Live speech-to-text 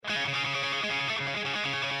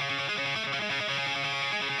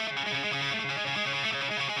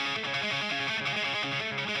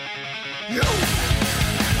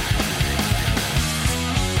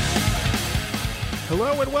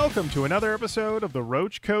Hello and welcome to another episode of the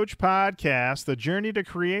Roach Coach Podcast, the journey to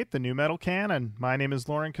create the new metal canon. My name is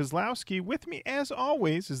Lauren Kozlowski. With me, as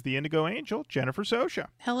always, is the Indigo Angel, Jennifer Sosha.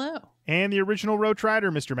 Hello. And the original Roach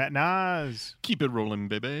Rider, Mr. Matt Nas. Keep it rolling,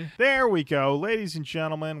 baby. There we go. Ladies and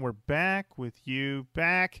gentlemen, we're back with you,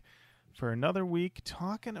 back for another week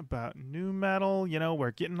talking about new metal. You know, we're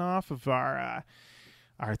getting off of our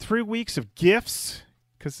 3 weeks of gifts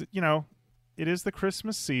because, you know, it is the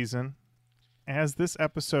Christmas season. As this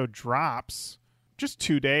episode drops, just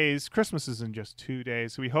 2 days. Christmas is in just 2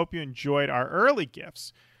 days. So we hope you enjoyed our early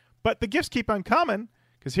gifts. But the gifts keep on coming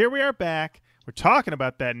because here we are back. We're talking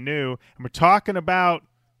about that new, and we're talking about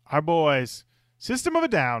our boys, System of a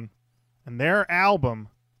Down, and their album,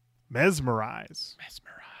 Mezmerize.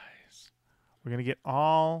 Mezmerize. We're going to get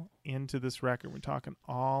all into this record. We're talking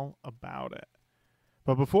all about it.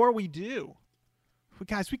 But before we do,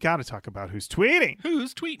 guys, we got to talk about who's tweeting.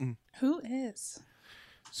 Who's tweeting? Who is?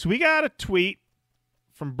 So we got a tweet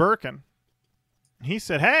from Birkin. He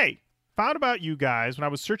said, "Hey, found about you guys when I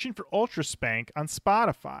was searching for Ultra Spank on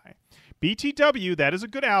Spotify. BTW, that is a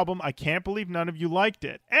good album. I can't believe none of you liked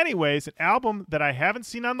it. Anyways, an album that I haven't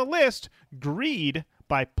seen on the list, Greed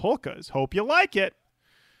by Polkas. Hope you like it."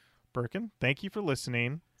 Birkin, thank you for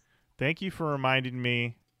listening. Thank you for reminding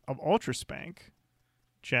me of Ultra Spank.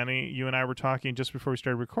 Jenny, you and I were talking just before we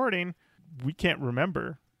started recording. We can't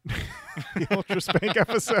remember the Ultra Spank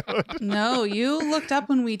episode. No, you looked up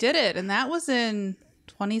when we did it, and that was in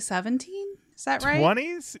 2017. Is that right?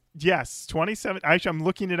 20s? Yes, 27. Actually, I'm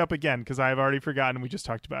looking it up again because I've already forgotten. We just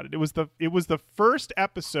talked about it. It was the first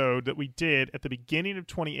episode that we did at the beginning of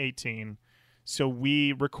 2018. So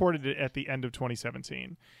we recorded it at the end of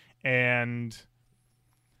 2017. And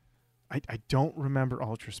I don't remember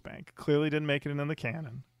Ultra Spank. Clearly didn't make it in the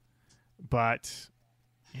canon. But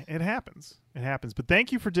it happens. It happens. But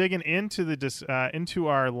thank you for digging into into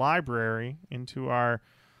our library, into our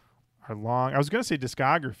long, I was going to say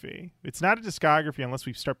discography. It's not a discography unless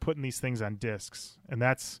we start putting these things on discs. And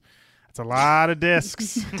that's a lot of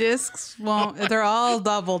discs. Discs won't, they're all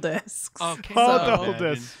double discs. Oh, double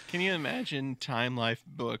discs. Can you imagine Time Life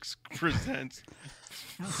Books presents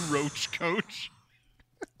Roach Coach?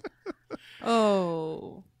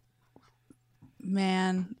 Oh,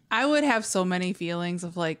 man. I would have so many feelings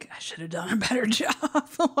of like, I should have done a better job.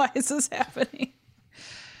 Why is this happening?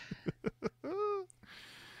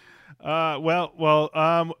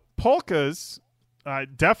 Polkas,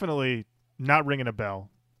 definitely not ringing a bell.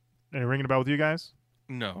 Any ringing a bell with you guys?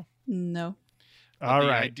 No. No. All the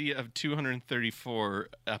right. idea of 234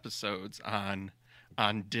 episodes on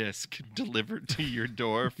disc delivered to your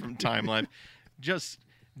door from Time Life.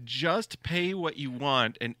 Just pay what you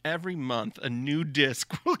want, and every month a new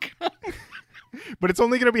disc will come. But it's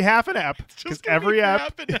only going to be half an app because every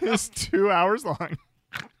app is 2 hours long.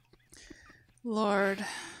 Lord.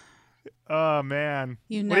 Oh man.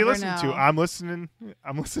 You what are you never listening know. to? I'm listening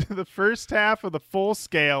to the first half of the full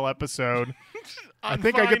scale episode. I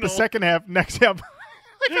think I get the second half next half.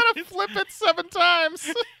 I gotta flip it 7 times.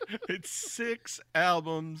 It's 6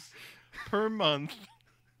 albums per month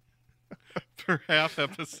per half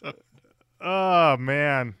episode. Oh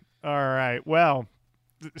man. All right. Well,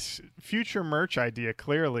 future merch idea.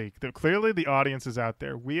 Clearly the audience is out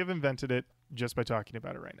there. We have invented it just by talking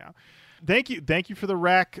about it right now. Thank you for the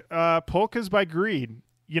rec. Polkas by Greed.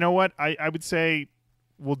 You know what? I would say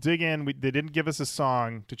we'll dig in. They didn't give us a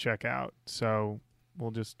song to check out, so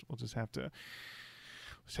we'll just have to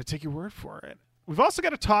take your word for it. We've also got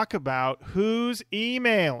to talk about who's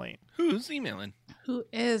emailing. Who's emailing? Who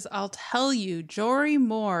is? I'll tell you. Jory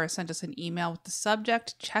Moore sent us an email with the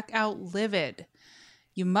subject, "Check out Livid."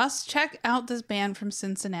 You must check out this band from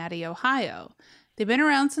Cincinnati, Ohio. They've been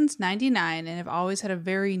around since '99 and have always had a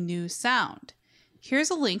very new sound. Here's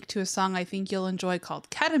a link to a song I think you'll enjoy called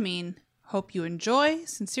Ketamine. Hope you enjoy.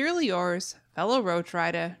 Sincerely yours, fellow Roach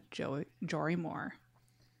Rider, Jory Moore.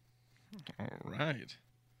 All right.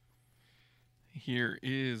 Here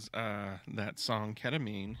is that song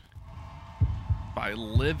Ketamine by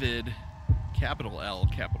Livid, capital L,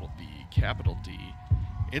 capital V, capital D.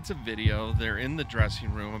 It's a video. They're in the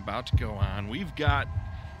dressing room about to go on. We've got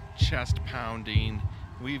chest pounding.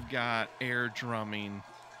 We've got air drumming.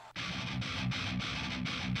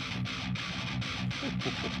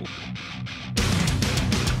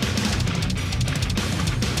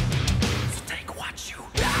 Take what you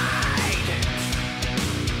died.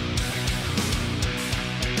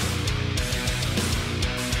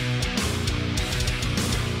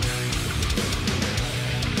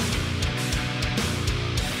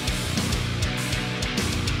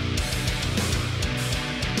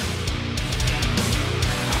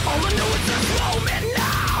 All I know is this moment.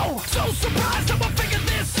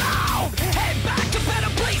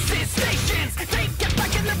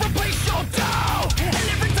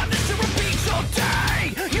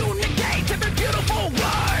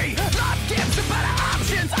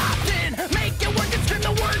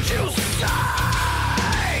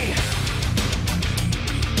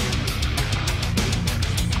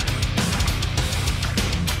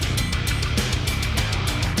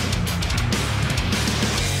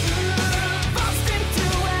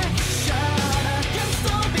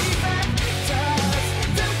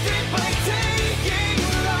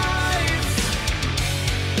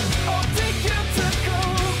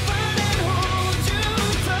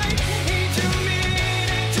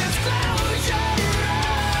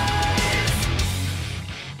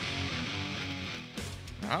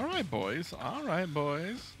 right, boys. All right,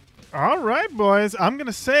 boys. All right, boys. I'm going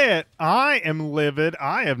to say it. I am livid.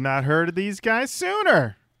 I have not heard of these guys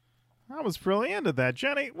sooner. I was really into that.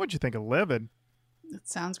 Jenny, what'd you think of Livid? It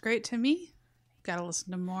sounds great to me. Gotta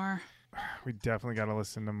listen to more. We definitely got to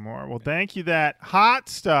listen to more. Well, thank you. That hot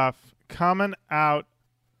stuff coming out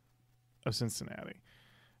of Cincinnati.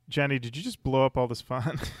 Jenny, did you just blow up all this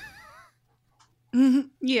fun?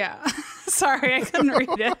 Yeah. Sorry, I couldn't read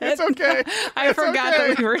it. It's okay. I forgot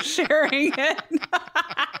that we were sharing it.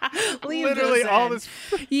 Leave Literally this all in. this.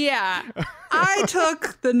 Yeah. I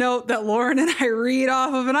took the note that Lauren and I read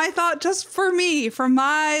off of, and I thought just for me, from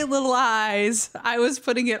my little eyes, I was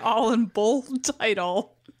putting it all in bold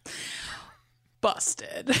title.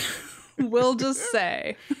 Busted. We'll just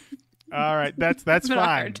say. All right, that's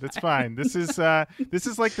fine. That's fine. This is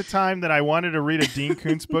like the time that I wanted to read a Dean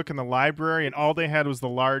Koontz book in the library, and all they had was the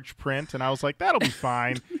large print, and I was like, that'll be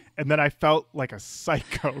fine. And then I felt like a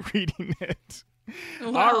psycho reading it.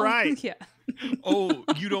 Well, all right. Yeah. Oh,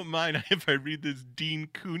 you don't mind if I read this Dean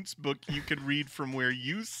Koontz book you can read from where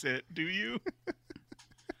you sit, do you?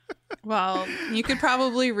 Well, you could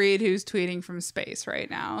probably read who's tweeting from space right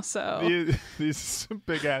now. So These is some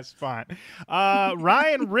big ass font.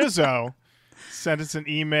 Ryan Rizzo sent us an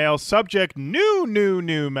email. Subject: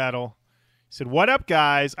 new metal. He said, "What up,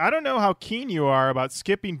 guys? I don't know how keen you are about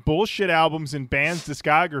skipping bullshit albums in bands'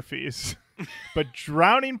 discographies, but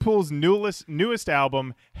Drowning Pool's newest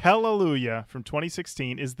album, Hallelujah, from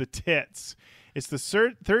 2016, is the tits. It's the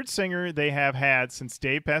third singer they have had since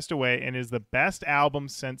Dave passed away and is the best album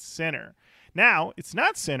since Sinner. Now, it's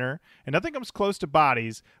not Sinner, and nothing comes close to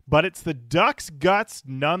Bodies, but it's the Duck's Guts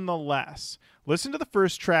nonetheless. Listen to the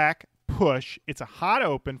first track, Push. It's a hot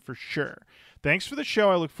open for sure. Thanks for the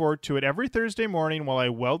show. I look forward to it every Thursday morning while I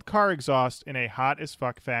weld car exhaust in a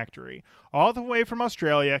hot-as-fuck factory. All the way from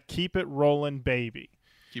Australia, keep it rolling, baby."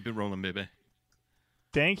 Keep it rolling, baby.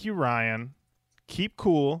 Thank you, Ryan. Keep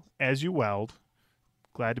cool as you weld.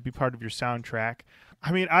 Glad to be part of your soundtrack.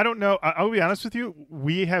 I mean, I don't know. I'll be honest with you.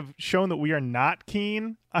 We have shown that we are not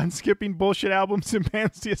keen on skipping bullshit albums and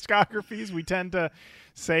bands' discographies. We tend to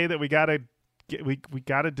say that we gotta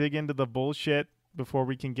dig into the bullshit before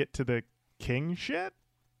we can get to the king shit,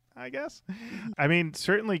 I guess. I mean,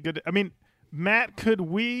 certainly good. I mean, Matt, could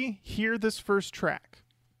we hear this first track,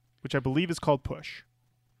 which I believe is called Push,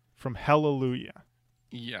 from Hallelujah?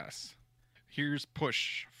 Yes. Here's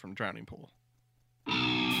Push from Drowning Pool.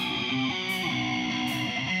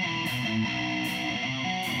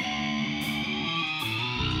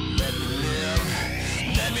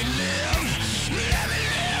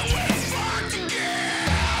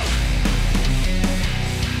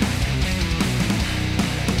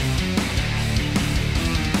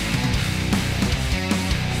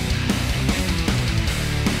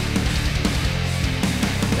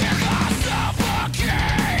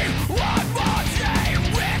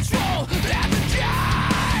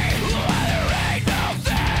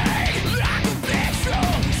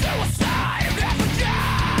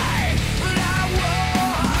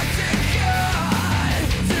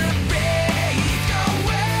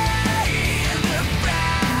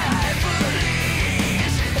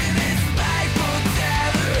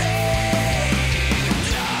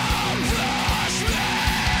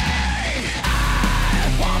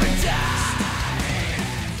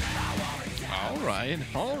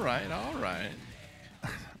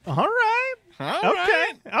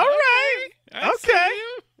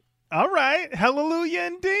 All right. Hallelujah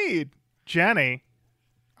indeed. Jenny,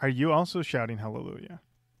 are you also shouting hallelujah?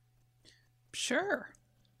 Sure.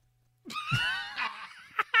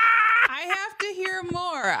 I have to hear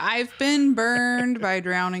more. I've been burned by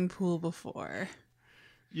Drowning Pool before.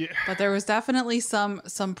 Yeah. But there was definitely some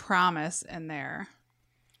promise in there.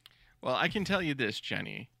 Well, I can tell you this,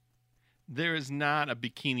 Jenny. There is not a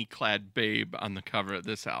bikini-clad babe on the cover of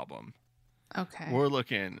this album. Okay. We're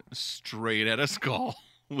looking straight at a skull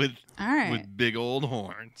with big old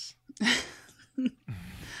horns.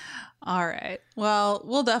 All right. Well,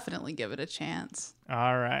 we'll definitely give it a chance.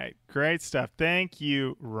 All right. Great stuff. Thank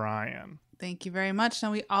you, Ryan. Thank you very much.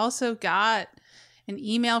 Now, we also got an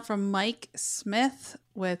email from Mike Smith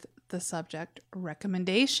with the subject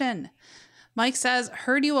recommendation. Mike says,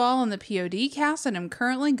 heard you all on the POD cast and I'm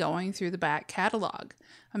currently going through the back catalog.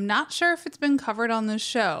 I'm not sure if it's been covered on this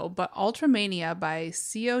show, but Ultramania by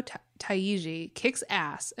Seo Taiji kicks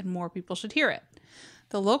ass and more people should hear it.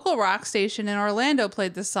 The local rock station in Orlando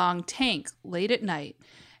played the song Tank late at night,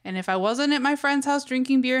 and if I wasn't at my friend's house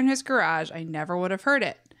drinking beer in his garage, I never would have heard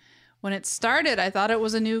it. When it started, I thought it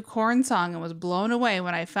was a new Korn song and was blown away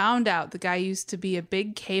when I found out the guy used to be a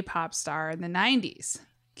big K-pop star in the 90s.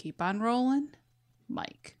 Keep on rolling,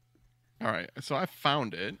 Mike. All right, so I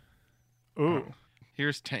found it. Ooh.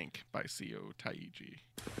 Here's Tank by C.O. Taiji.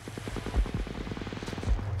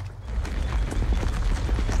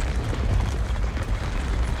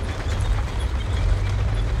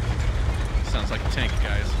 Sounds like a tank,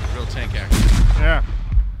 guys. Real tank action. Yeah.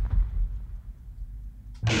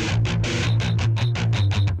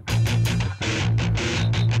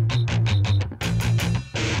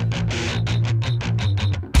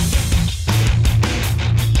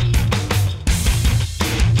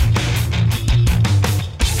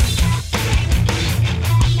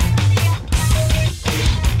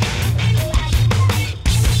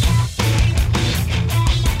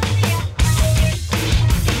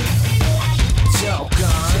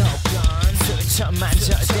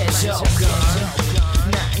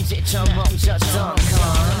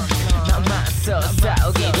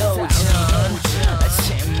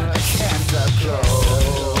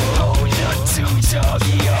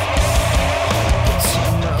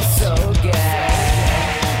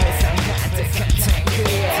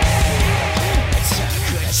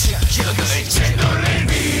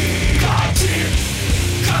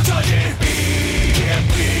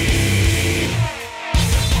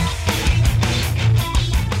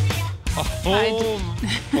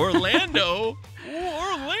 Orlando!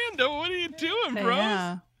 Orlando, what are you doing, bros?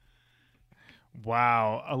 Yeah.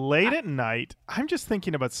 Wow. Late at night, I'm just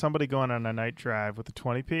thinking about somebody going on a night drive with a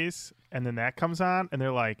 20-piece, and then that comes on, and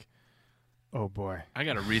they're like, oh, boy. I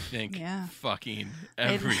got to rethink fucking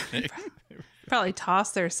everything. Probably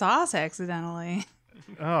toss their sauce accidentally.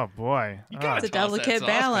 Oh, boy. It's a delicate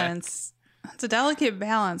balance. It's a delicate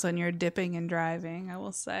balance when you're dipping and driving, I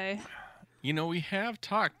will say. You know, we have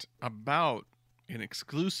talked about an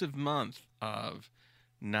exclusive month of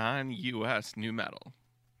non-U.S. new metal.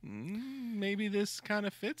 Maybe this kind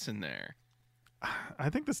of fits in there. I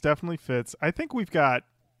think this definitely fits. I think we've got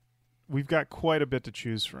quite a bit to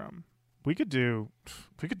choose from. We could do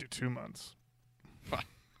 2 months.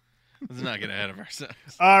 Let's not get ahead of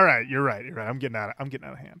ourselves. All right, you're right. I'm getting out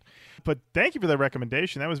of hand. But thank you for that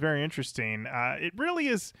recommendation. That was very interesting. It really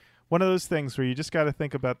is one of those things where you just got to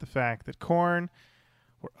think about the fact that Korn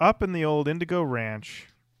were up in the old Indigo Ranch,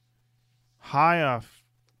 high off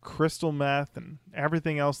crystal meth and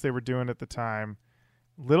everything else they were doing at the time.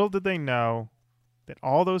 Little did they know that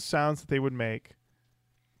all those sounds that they would make,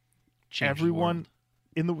 everyone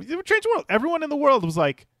in the world. Everyone in the world was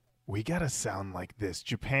like, we got to sound like this.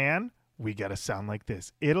 Japan, we got to sound like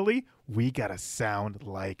this. Italy, we got to sound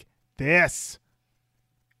like this.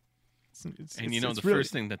 And you know the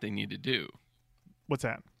first thing that they need to do? What's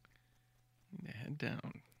that? Head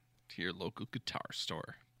down to your local guitar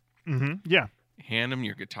store. Mm-hmm. Yeah. Hand them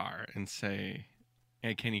your guitar and say,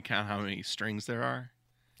 hey, can you count how many strings there are?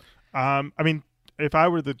 I mean, if I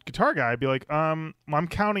were the guitar guy, I'd be like, I'm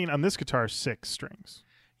counting on this guitar 6 strings.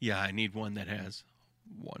 Yeah, I need one that has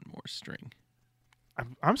one more string.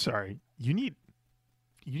 I'm sorry. You need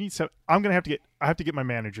so I have to get my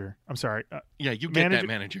manager. I'm sorry. Yeah, you get that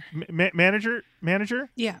manager. Manager?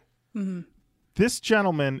 Yeah. Mm-hmm. This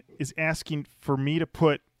gentleman is asking for me to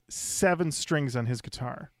put 7 strings on his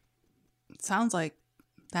guitar. It sounds like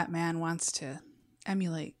that man wants to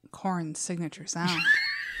emulate Korn's signature sound.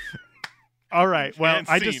 All right. Well,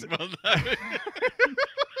 I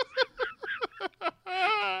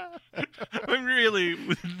I'm really.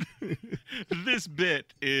 This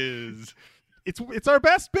bit is. It's our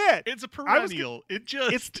best bit. It's a perennial. It's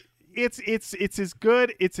as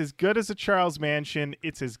good. It's as good as a Charles Manson.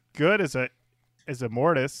 It's as good as a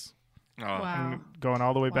Mortis. Oh. Wow. Going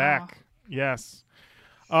all the way back. Yes.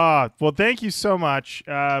 Well, thank you so much.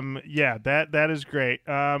 Yeah, that is great.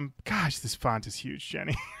 Gosh, this font is huge,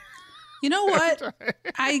 Jenny. You know what?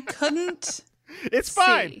 I couldn't. It's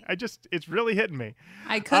fine. It's really hitting me.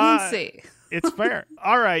 I couldn't see. It's fair.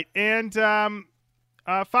 All right. And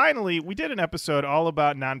finally, we did an episode all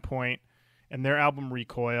about Nonpoint and their album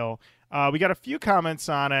Recoil. We got a few comments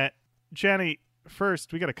on it. Jenny,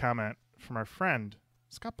 first, we got a comment from our friend,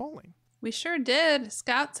 Scott Bowling. We sure did.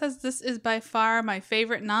 Scott says this is by far my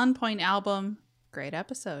favorite Nonpoint album. Great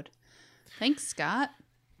episode. Thanks, Scott.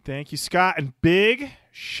 Thank you, Scott. And big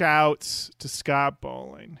shouts to Scott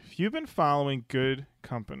Bowling. If you've been following Good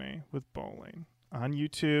Company with Bowling on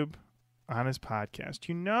YouTube, on his podcast,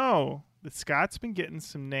 you know that Scott's been getting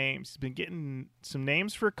some names. He's been getting some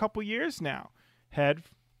names for a couple years now. Head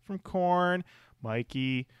from Korn,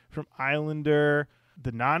 Mikey from Islander,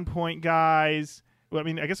 the Nonpoint guys. Well, I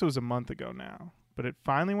mean, I guess it was a month ago now, but it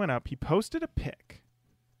finally went up. He posted a pic.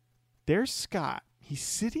 There's Scott. He's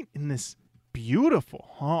sitting in this beautiful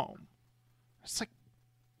home. It's like,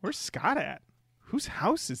 where's Scott at? Whose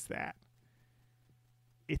house is that?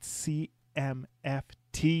 It's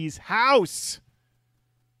CMFT's house.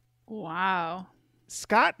 Wow.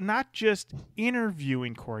 Scott not just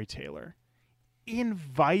interviewing Corey Taylor,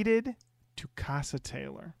 invited to Casa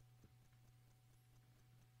Taylor.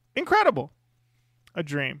 Incredible. A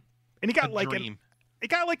dream. And he got an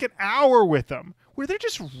hour with them where they're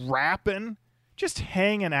just rapping, just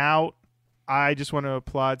hanging out. I just want to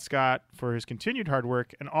applaud Scott for his continued hard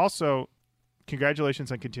work, and also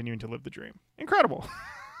congratulations on continuing to live the dream. Incredible.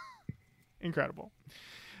 Incredible.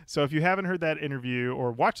 So if you haven't heard that interview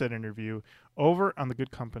or watched that interview, over on the Good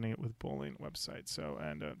Company with Bowling website. So,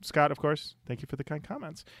 and Scott, of course, thank you for the kind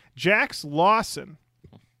comments. Jax Lawson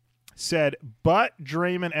said, but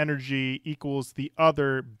Draymond energy equals the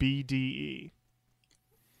other BDE.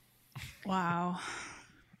 Wow.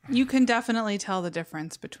 You can definitely tell the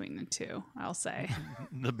difference between the two, I'll say.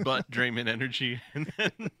 The butt Draymond energy. And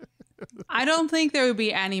then I don't think there would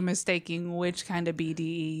be any mistaking which kind of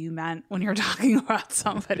BDE you meant when you're talking about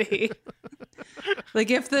somebody. Like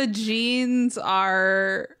if the jeans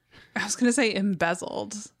are, I was going to say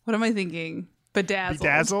embezzled. What am I thinking?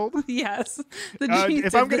 Bedazzled. Yes. The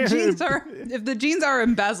jeans, if the jeans are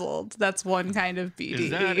embezzled, that's one kind of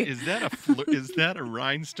BDE. Is that a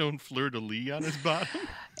rhinestone fleur de lis on his bottom?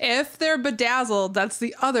 If they're bedazzled, that's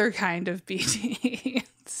the other kind of BDE.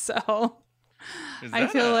 So Is I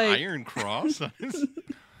that feel an like iron cross on his...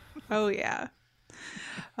 Oh yeah.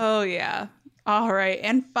 All right.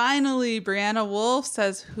 And finally, Brianna Wolf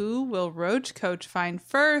says, who will Roach Coach find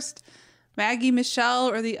first? Maggie Michelle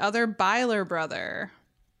or the other Byler brother?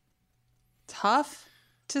 Tough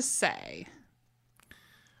to say.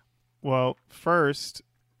 Well, first,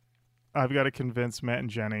 I've got to convince Matt and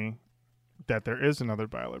Jenny that there is another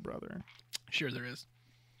Byler brother. Sure there is.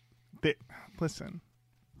 Listen.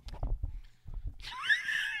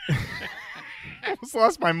 I almost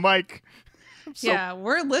lost my mic. Yeah,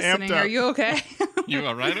 we're listening. Are you okay? You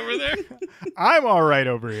all right over there? I'm all right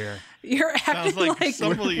over here. You're acting like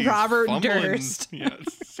Robert Durst. Yeah,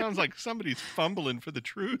 sounds like somebody's fumbling for the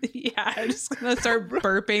truth. Yeah, I'm just going to start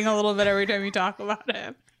burping a little bit every time you talk about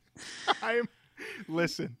him.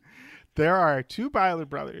 Listen, there are two Byler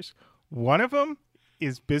brothers. One of them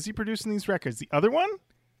is busy producing these records. The other one,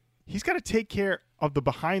 he's got to take care of the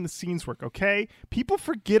behind-the-scenes work, okay? People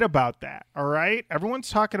forget about that, all right?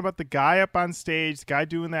 Everyone's talking about the guy up on stage, the guy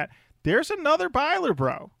doing that. There's another Byler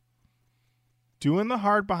bro doing the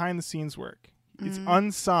hard behind-the-scenes work. It's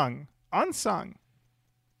unsung. Unsung.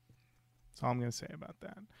 That's all I'm going to say about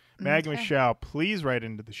that. Maggie Michelle, please write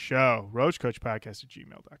into the show,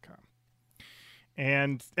 roachcoachpodcast@gmail.com.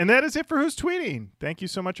 And that is it for Who's Tweeting. Thank you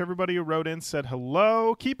so much, everybody who wrote in, said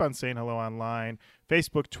hello. Keep on saying hello online.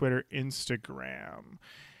 Facebook, Twitter, Instagram.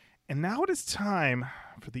 And now it is time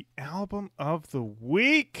for the album of the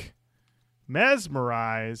week.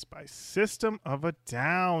 Mezmerize by System of a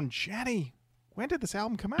Down. Jenny, when did this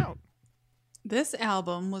album come out? This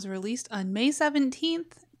album was released on May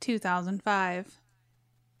 17th, 2005.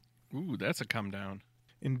 Ooh, that's a come down.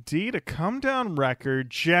 Indeed, a come down record.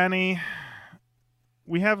 Jenny,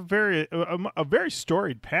 we have a very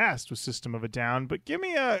storied past with System of a Down, but give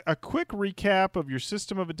me a quick recap of your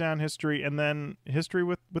System of a Down history and then history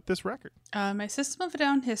with this record. My System of a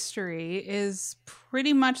Down history is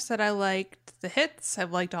pretty much that I liked the hits.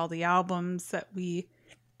 I've liked all the albums that we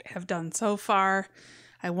have done so far.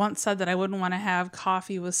 I once said that I wouldn't want to have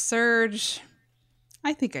coffee with Surge.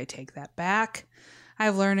 I think I take that back.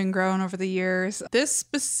 I've learned and grown over the years. This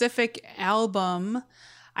specific album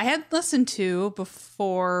I had listened to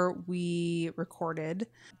before we recorded,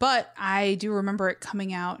 but I do remember it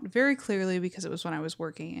coming out very clearly because it was when I was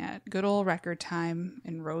working at Good Old Record Time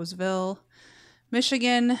in Roseville,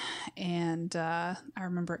 Michigan, and I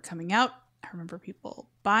remember it coming out. I remember people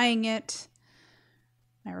buying it.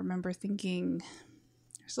 I remember thinking,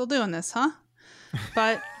 you're still doing this, huh?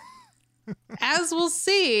 But as we'll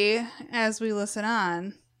see as we listen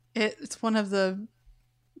on, it's one of the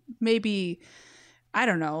maybe, I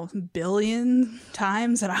don't know, billion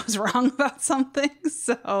times that I was wrong about something.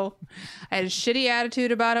 So I had a shitty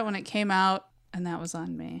attitude about it when it came out, and that was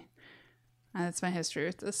on me. And that's my history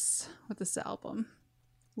with this album.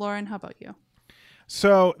 Lauren, how about you?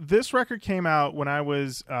 So this record came out when I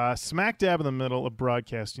was smack dab in the middle of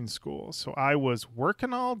broadcasting school. So I was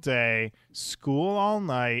working all day, school all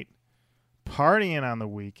night, partying on the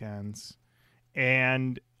weekends,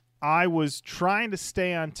 and I was trying to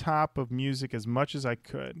stay on top of music as much as I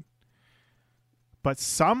could. But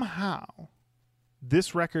somehow,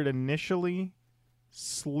 this record initially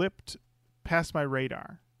slipped past my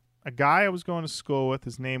radar. A guy I was going to school with,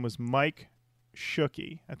 his name was Mike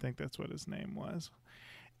Shooky. I think that's what his name was.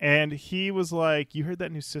 And he was like, "You heard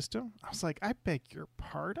that new system?" I was like, "I beg your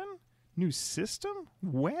pardon? New system?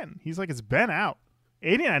 When?" He's like, "It's been out.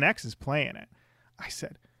 89X is playing it."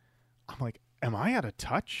 I'm like, "Am I out of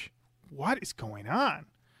touch? What is going on?"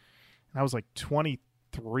 And I was like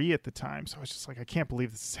 23 at the time. So I was just like, I can't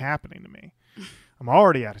believe this is happening to me. I'm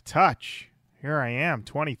already out of touch. Here I am,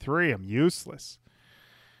 23. I'm useless.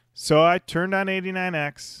 So I turned on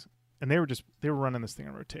 89X, and they were running this thing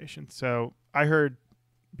on rotation. So I heard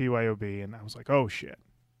BYOB, and I was like, oh, shit.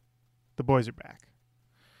 The boys are back.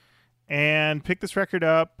 And picked this record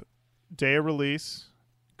up, day of release,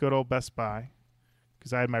 good old Best Buy,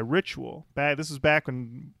 because I had my ritual. This was back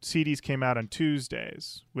when CDs came out on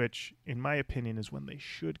Tuesdays, which, in my opinion, is when they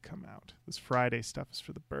should come out. This Friday stuff is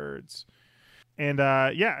for the birds. And,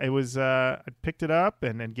 it was, I picked it up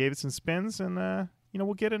and gave it some spins, and,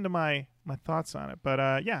 we'll get into my thoughts on it. But,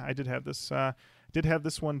 I did have this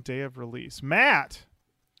one day of release. Matt!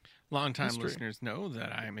 Longtime listeners know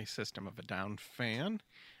that I am a System of a Down fan.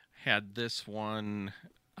 Had this one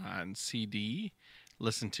on CD,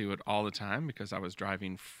 listened to it all the time because I was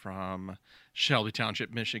driving from Shelby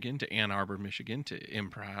Township, Michigan to Ann Arbor, Michigan to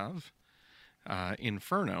Improv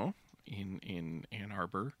Inferno in Ann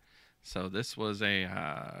Arbor. So this was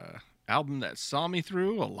a album that saw me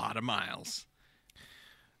through a lot of miles.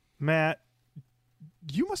 Matt,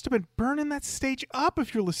 you must have been burning that stage up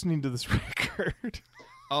if you're listening to this record.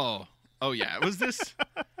 Oh yeah. It was this,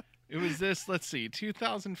 let's see,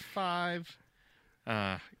 2005.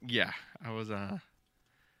 I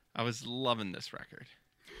was loving this record.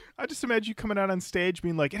 I just imagine you coming out on stage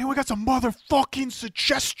being like, anyone got some motherfucking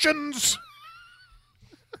suggestions?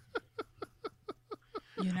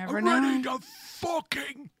 You never I'm know. ready to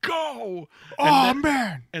fucking go.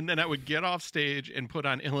 Man. And then I would get off stage and put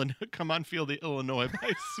on Illinois, Come On Feel the Illinois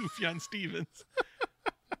by Sufjan Stevens.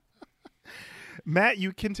 Matt,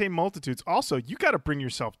 you contain multitudes. Also, you got to bring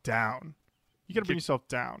yourself down. You got to bring yourself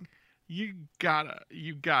down. You gotta.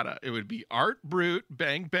 It would be Art Brut,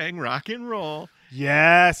 Bang Bang Rock and Roll.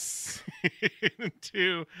 Yes.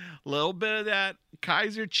 To a little bit of that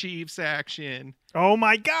Kaiser Chiefs action. Oh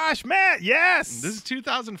my gosh, Matt, yes. This is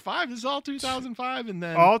 2005. This is all 2005. And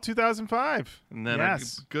then all 2005. And then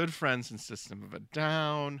yes. Our good friends in System of a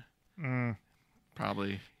Down.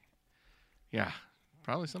 Probably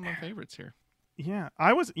some of my favorites here. Yeah,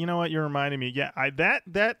 I was. You know what? You're reminding me. Yeah,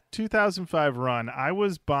 that 2005 run, I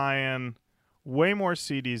was buying way more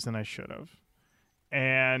CDs than I should have,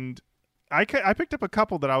 and I picked up a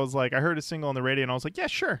couple that I was like, I heard a single on the radio, and I was like, yeah,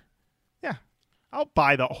 sure, yeah, I'll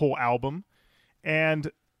buy the whole album, and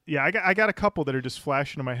yeah, I got a couple that are just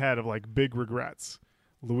flashing in my head of like big regrets.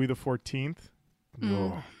 Louis the 14th,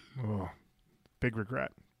 big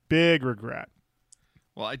regret.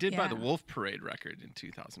 Well, I did buy the Wolf Parade record in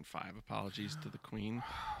 2005. Apologies to the Queen.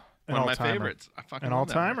 An One of my all-timer. favorites. I fucking An love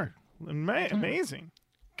that all-timer. record. Amazing.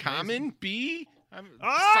 Common B.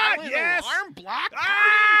 Ah, Silent yes! Alarm Block.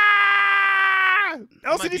 Ah!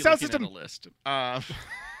 LCD Sound System. List.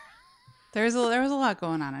 There was a lot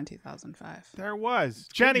going on in 2005. There was.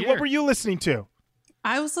 Jenny, year. what were you listening to?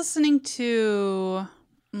 I was listening to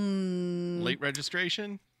Late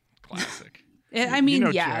Registration. Classic.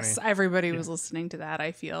 Yes, Jenny. everybody was listening to that,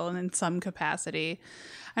 I feel, and in some capacity.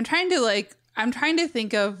 I'm trying to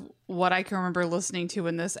think of what I can remember listening to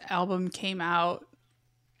when this album came out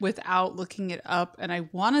without looking it up. And I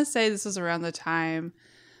want to say this was around the time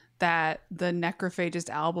that the Necrophagist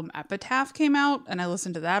album Epitaph came out, and I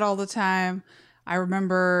listened to that all the time. I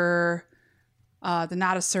remember the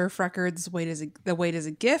Not a Surf records, The Weight is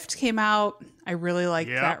a Gift came out. I really liked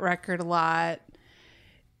that record a lot.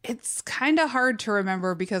 It's kind of hard to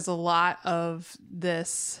remember because a lot of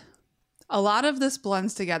this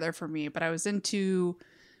blends together for me, but I was into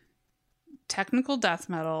technical death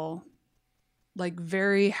metal, like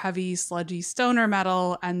very heavy, sludgy stoner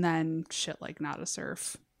metal, and then shit like Not a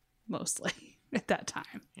Surf, mostly at that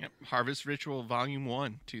time. Yep. Harvest Ritual Volume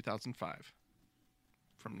 1, 2005.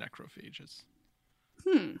 From Necrophages.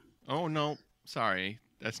 Oh, no. Sorry.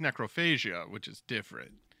 That's Necrophagia, which is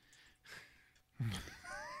different.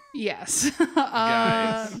 Yes.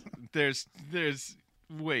 Guys, there's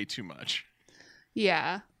way too much.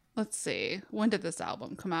 Yeah. Let's see. When did this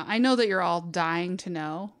album come out? I know that you're all dying to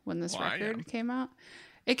know when this record came out.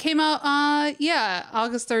 It came out,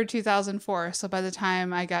 August 3rd, 2004. So by the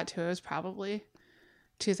time I got to it, it was probably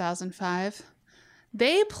 2005.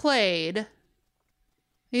 They played,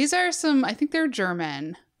 these are some, I think they're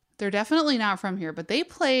German. They're definitely not from here, but they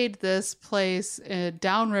played this place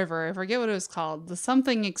downriver. I forget what it was called. The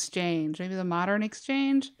something exchange, maybe the Modern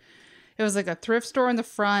Exchange. It was like a thrift store in the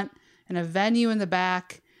front and a venue in the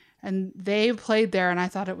back. And they played there, and I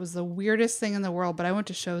thought it was the weirdest thing in the world, but I went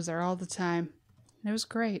to shows there all the time. And it was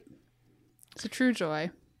great. It's a true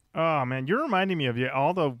joy. Oh man, you're reminding me of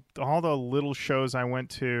all the little shows I went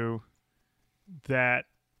to that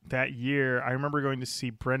year. I remember going to see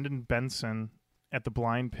Brendan Benson at the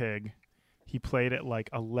Blind Pig. He played at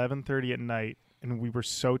like 11:30 at night, and we were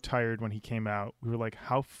so tired when he came out. We were like,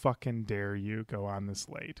 "How fucking dare you go on this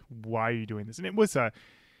late? Why are you doing this?" And it was a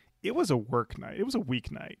work night. It was a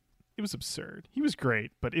weeknight. It was absurd. He was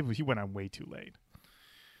great, but he went on way too late.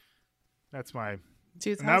 That's my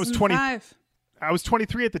 2005. I was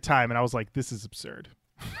 23 at the time, and I was like, "This is absurd."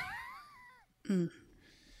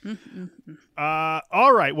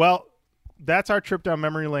 All right. Well, that's our trip down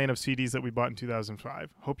memory lane of CDs that we bought in 2005.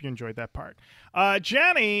 Hope you enjoyed that part.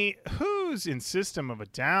 Jenny, who's in System of a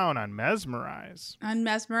Down on Mezmerize? On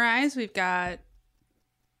Mezmerize, we've got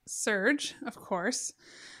Serge, of course,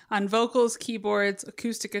 on vocals, keyboards,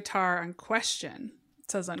 acoustic guitar, on Question. It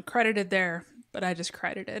says uncredited there, but I just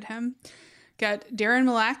credited him. Got Darren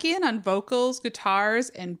Malakian on vocals, guitars,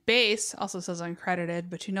 and bass. Also says uncredited,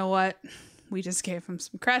 but you know what? We just gave him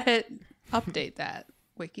some credit. Update that,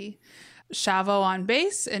 Wiki. Chavo on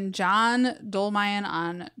bass and John Dolmayan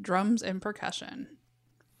on drums and percussion.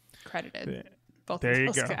 Credited. Both there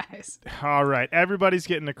of those you go. guys. All right. Everybody's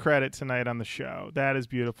getting a credit tonight on the show. That is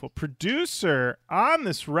beautiful. Producer on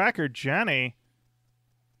this record, Jenny.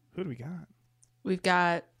 Who do we got? We've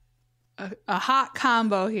got a hot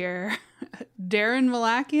combo here. Darren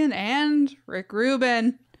Malakian and Rick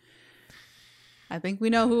Rubin. I think we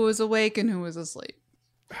know who was awake and who was asleep.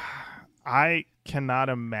 I cannot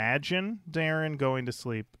imagine Darren going to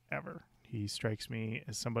sleep ever. He strikes me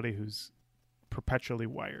as somebody who's perpetually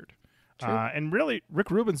wired. And really,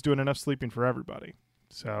 Rick Rubin's doing enough sleeping for everybody.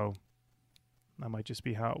 So that might just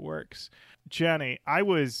be how it works. Jenny, I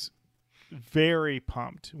was very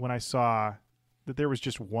pumped when I saw that there was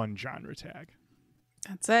just one genre tag.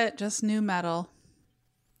 That's it. Just new metal.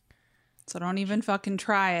 So don't even fucking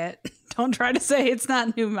try it. Don't try to say it's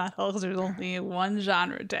not new metal because there's only one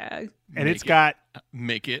genre tag. And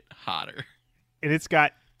make it hotter. And it's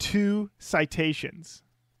got 2 citations.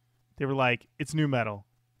 They were like, it's new metal.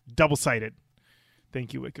 Double-cited.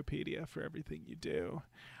 Thank you, Wikipedia, for everything you do.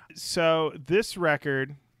 So this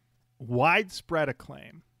record, widespread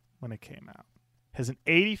acclaim when it came out, has an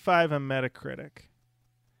 85 on Metacritic,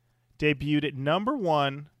 debuted at number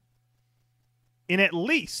 1 in at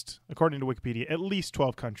least, according to Wikipedia, at least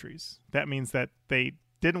 12 countries. That means that they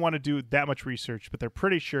didn't want to do that much research, but they're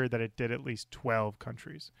pretty sure that it did at least 12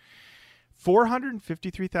 countries.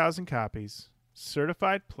 453,000 copies,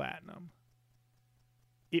 certified platinum.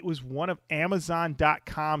 It was one of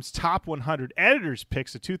Amazon.com's top 100 editors'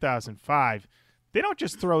 picks of 2005. They don't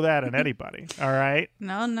just throw that on anybody, all right?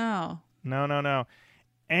 No.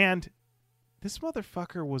 And this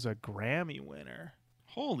motherfucker was a Grammy winner.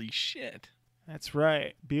 Holy shit. That's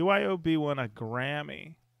right. BYOB won a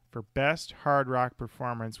Grammy for Best Hard Rock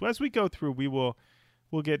Performance. As we go through,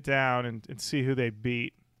 we'll get down and see who they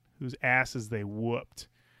beat, whose asses they whooped.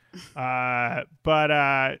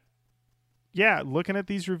 Yeah, looking at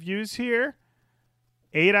these reviews here,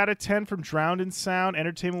 8 out of 10 from Drowned in Sound,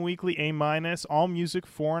 Entertainment Weekly, A-, AllMusic,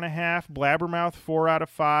 4.5, Blabbermouth, 4 out of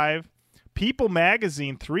 5, People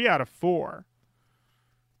Magazine, 3 out of 4.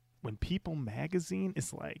 When People Magazine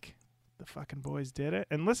is like, the fucking boys did it.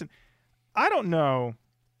 And listen, I don't know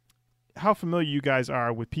how familiar you guys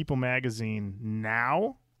are with People Magazine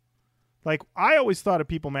now. Like, I always thought of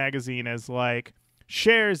People Magazine as like,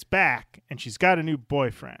 Cher's back and she's got a new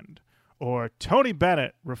boyfriend. Or Tony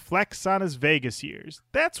Bennett reflects on his Vegas years.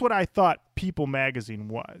 That's what I thought People Magazine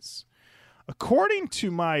was. According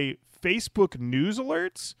to my Facebook news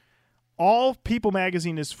alerts, all People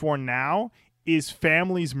Magazine is for now is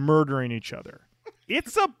families murdering each other.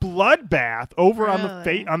 It's a bloodbath over on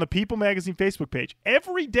the People Magazine Facebook page.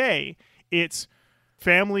 Every day, it's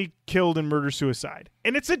family killed in murder-suicide.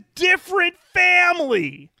 And it's a different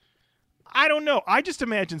family. I don't know. I just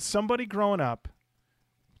imagine somebody growing up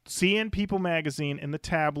seeing People Magazine in the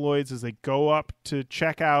tabloids as they go up to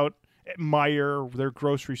check out at Meijer, their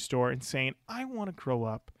grocery store, and saying, I want to grow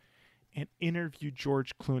up and interview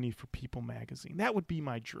George Clooney for People Magazine. That would be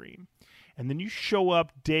my dream. And then you show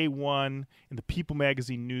up day one in the People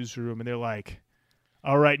Magazine newsroom, and they're like,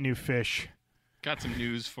 all right, new fish. Got some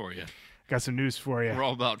news for you. Got some news for you. We're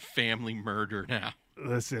all about family murder now.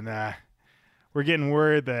 Listen, we're getting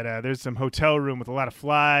word that there's some hotel room with a lot of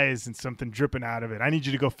flies and something dripping out of it. I need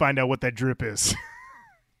you to go find out what that drip is.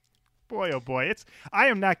 Boy, oh boy. I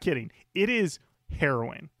am not kidding. It is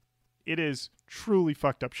harrowing. It is truly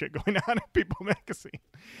fucked up shit going on at People magazine.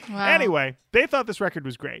 Wow. Anyway, they thought this record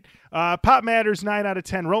was great. Pop Matters 9 out of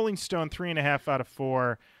 10, Rolling Stone 3.5 out of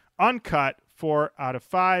 4, Uncut 4 out of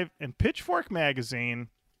 5, and Pitchfork magazine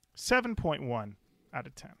 7.1 out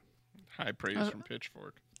of 10. High praise from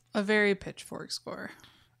Pitchfork. A very Pitchfork score.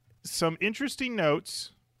 Some interesting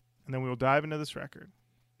notes, and then we will dive into this record.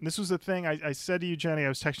 And this was the thing I said to you, Jenny. I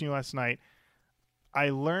was texting you last night. I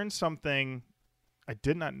learned something I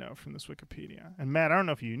did not know from this Wikipedia. And Matt, I don't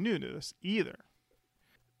know if you knew this either.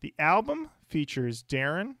 The album features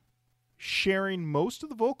Darren sharing most of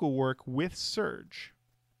the vocal work with Serge.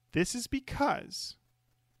 This is because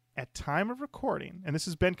at time of recording, and this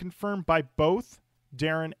has been confirmed by both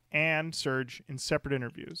Darren and Serge in separate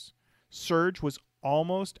interviews, Serge was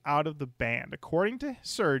almost out of the band. According to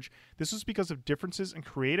Serge, this was because of differences in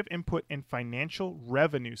creative input and financial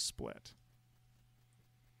revenue split.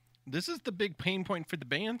 This is the big pain point for the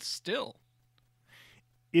band still.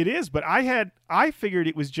 It is, but I figured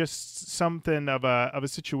it was just something of a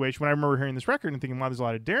situation. When I remember hearing this record and thinking, wow, there's a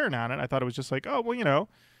lot of Darren on it, I thought it was just like, oh, well,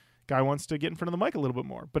 guy wants to get in front of the mic a little bit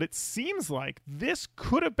more. But it seems like this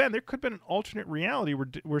could have been, there could have been an alternate reality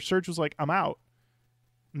where Serge was like, I'm out.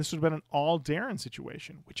 And this would have been an all Darren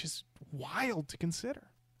situation, which is wild to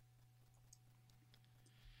consider.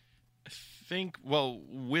 I think, well,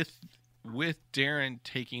 with Darren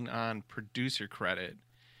taking on producer credit,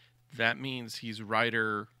 that means he's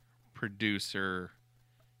writer, producer,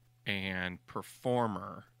 and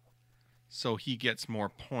performer. So he gets more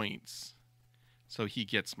points. So he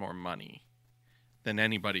gets more money than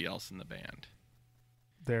anybody else in the band.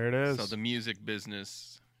 There it is. So the music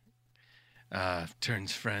business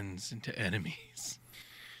turns friends into enemies.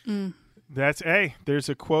 Mm. There's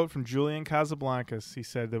a quote from Julian Casablancas. He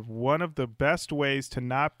said that one of the best ways to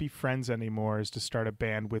not be friends anymore is to start a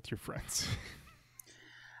band with your friends.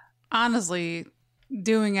 Honestly,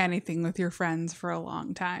 doing anything with your friends for a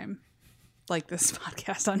long time. Like this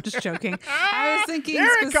podcast. I'm just joking. I was thinking Here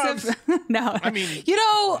it comes. No. I mean,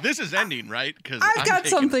 this is ending, right? Because I've got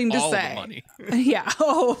something to say. The money. Yeah.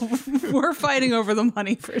 Oh, we're fighting over the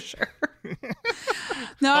money for sure.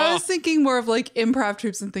 No, I was thinking more of like improv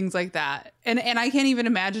troops and things like that. And I can't even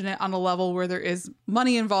imagine it on a level where there is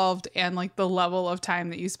money involved and like the level of time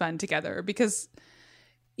that you spend together. Because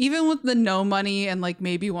even with the no money and like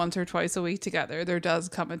maybe once or twice a week together, there does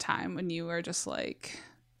come a time when you are just like,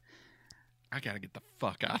 I gotta get the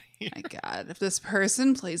fuck out of here. my God, if this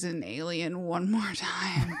person plays an alien one more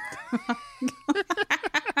time.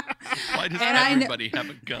 Why does everybody have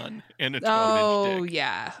a gun and a 12-inch Oh, dick?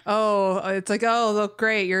 yeah. Oh, it's like, oh, look,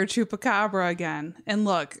 great. You're a chupacabra again. And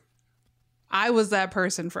look, I was that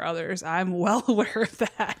person for others. I'm well aware of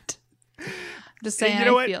that. I'm just saying,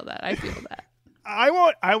 I feel that. I feel that.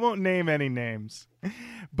 I won't name any names,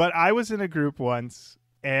 but I was in a group once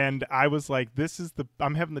and I was like,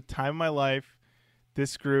 I'm having the time of my life.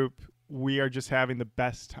 This group, we are just having the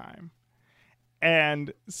best time.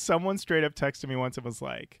 And someone straight up texted me once and was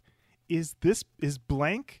like, is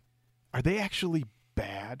blank? Are they actually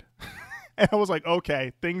bad? And I was like,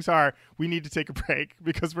 okay, we need to take a break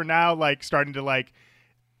because we're now like starting to like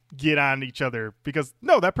get on each other because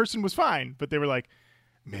no, that person was fine. But they were like,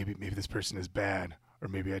 maybe this person is bad or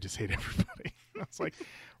maybe I just hate everybody. I was like,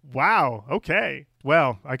 wow, okay.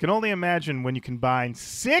 Well, I can only imagine when you combine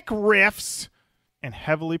sick riffs and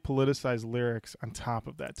heavily politicized lyrics on top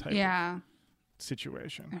of that type of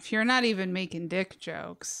situation. If you're not even making dick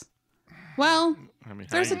jokes. Well,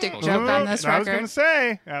 there's a dick joke joke on this record. I was going to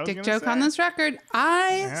say. Dick joke on this record.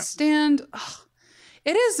 I stand... Oh,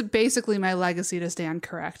 it is basically my legacy to stand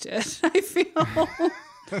corrected. I feel...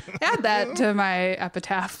 Add that to my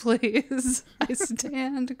epitaph, please. I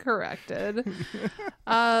stand corrected.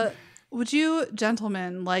 Would you,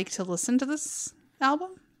 gentlemen, like to listen to this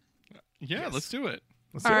album? Yeah, yes. Let's do it.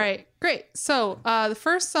 All right, great. So the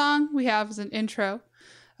first song we have is an intro,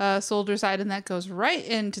 Soldier Side, and that goes right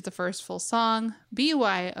into the first full song,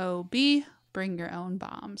 BYOB, Bring Your Own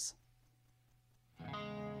Bombs.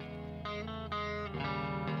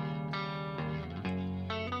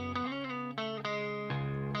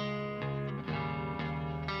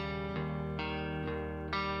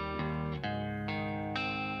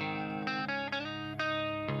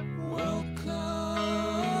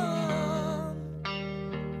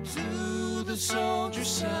 Soldier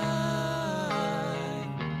side,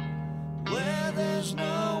 where there's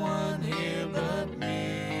no one here but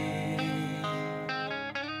me.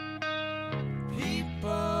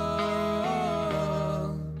 People.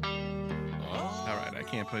 All right, I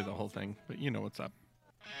can't play the whole thing, but you know what's up.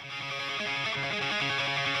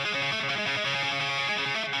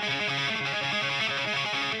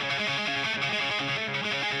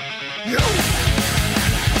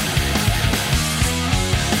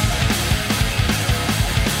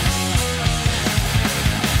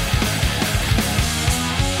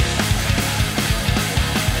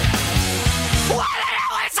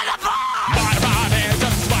 My body's a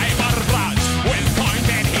swiper bloods with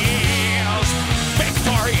pointed heels.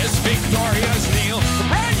 Victorious kneel.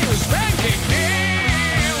 Brand new spanking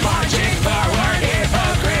kneel. Marching forward,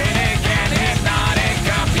 hypocritic and hypnotic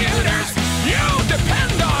computers. You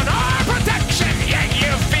depend on our protection, yet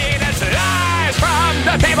you feed us lies from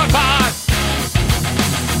the tablecloth.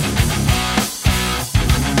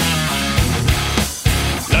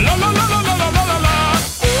 La la la la la la la la la.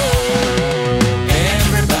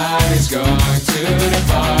 Everybody's going to the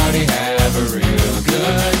party, have a real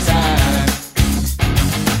good time.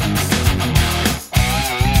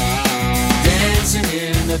 Dancing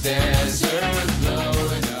in the desert,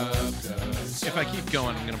 blowing up the sun. If I keep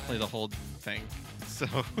going, I'm going to play the whole thing. So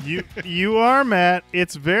You are, Matt.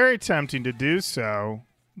 It's very tempting to do so.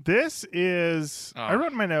 This is... I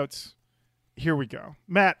wrote in my notes. Here we go.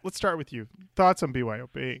 Matt, let's start with you. Thoughts on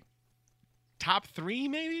BYOB? top 3,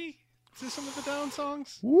 maybe? System of a Down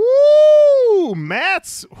songs? Woo!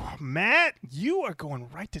 Matt, you are going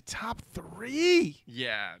right to top 3.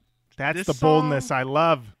 Yeah. That's This the song- boldness I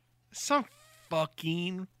love. Some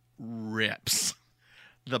fucking rips.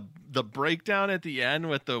 The breakdown at the end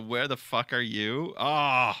with the where the fuck are you?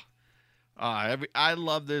 I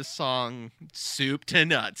love this song. Soup to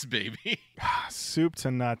nuts, baby. Soup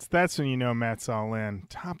to nuts. That's when you know Matt's all in.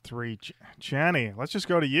 Top 3. Jenny, let's just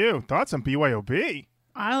go to you. Thoughts on BYOB?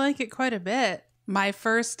 I like it quite a bit.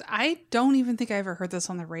 I don't even think I ever heard this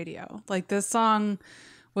on the radio. Like, this song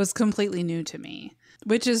was completely new to me,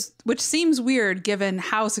 which seems weird given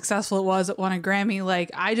how successful it was. It won a Grammy.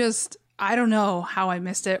 Like, I don't know how I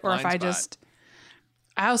missed it, or Blind if spot.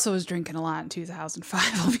 I also was drinking a lot in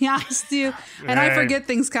 2005, I'll be honest with you. And I forget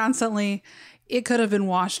things constantly. It could have been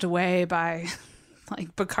washed away by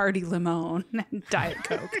like Bacardi Limon and Diet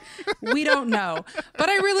Coke. We don't know. But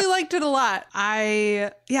I really liked it a lot.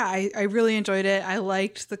 I really enjoyed it. I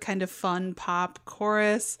liked the kind of fun pop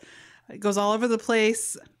chorus. It goes all over the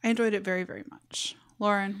place. I enjoyed it very, very much.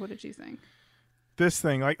 Lauren, what did you think? This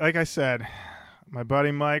thing, like I said, my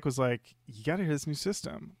buddy Mike was like, you got to hear this new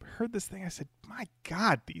system. Heard this thing. I said, my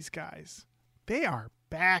God, these guys, they are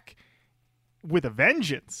back with a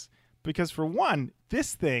vengeance. Because for one,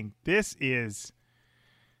 this is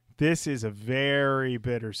a very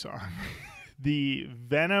bitter song. The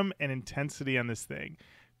venom and intensity on this thing,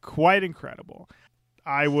 quite incredible.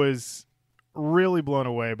 I was really blown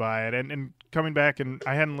away by it. And coming back, and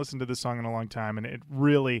I hadn't listened to this song in a long time, and it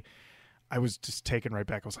really, I was just taken right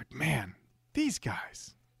back. I was like, man, these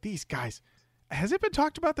guys, has it been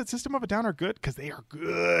talked about that System of a Down are good? Because they are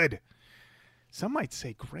good. Some might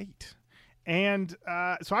say great. And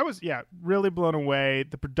so I was, really blown away.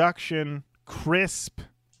 The production, crisp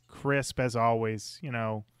as always. You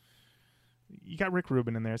know, you got Rick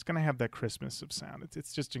Rubin in there. It's going to have that crispness of sound.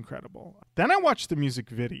 It's just incredible. Then I watched the music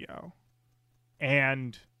video,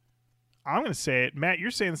 and I'm going to say it. Matt,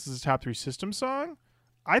 you're saying this is a top 3 System song.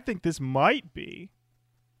 I think this might be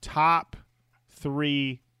top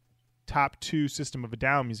 3, top 2 System of a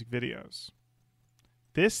Down music videos.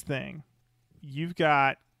 This thing, you've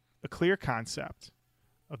got a clear concept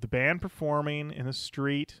of the band performing in the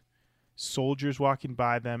street, soldiers walking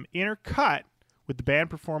by them, intercut with the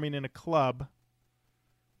band performing in a club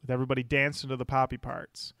with everybody dancing to the poppy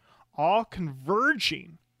parts, all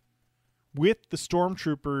converging with the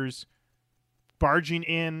stormtroopers barging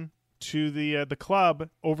in to the club,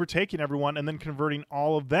 overtaking everyone, and then converting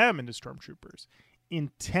all of them into stormtroopers.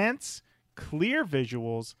 Intense, clear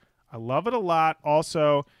visuals. I love it a lot.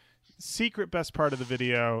 Also, secret best part of the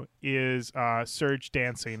video is Serge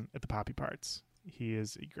dancing at the poppy parts. He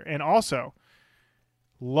is eager. And also,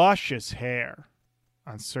 luscious hair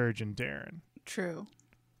on Serge and Darren. True.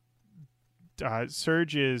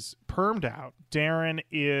 Serge is permed out. Darren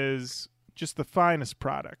is just the finest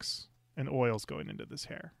products and oils going into this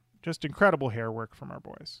hair. Just incredible hair work from our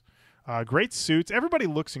boys. Great suits. Everybody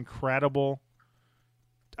looks incredible.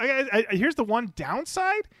 Here's the one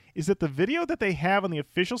downside is that the video that they have on the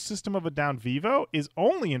official System of a Down Vivo is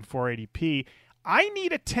only in 480p. I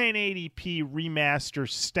need a 1080p remaster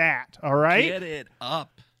stat, all right? Get it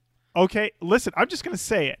up. Okay, listen, I'm just going to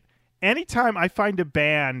say it. Anytime I find a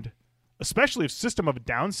band, especially of System of a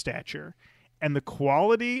Down stature, and the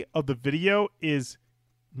quality of the video is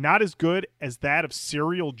not as good as that of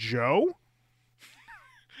Serial Joe,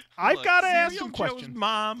 I've got to ask some Serial Joe's questions.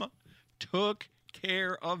 mom took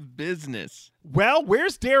care of business. Well,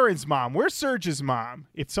 where's Darren's mom? Where's Serge's mom?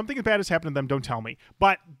 If something bad has happened to them, don't tell me.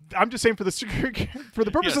 But I'm just saying for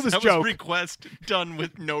the purpose of this that joke. was request done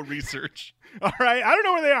with no research. All right, I don't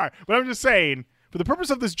know where they are, but I'm just saying for the purpose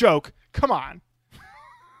of this joke, come on.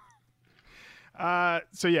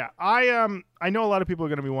 So yeah, I know a lot of people are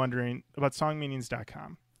going to be wondering about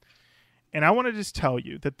songmeanings.com. And I want to just tell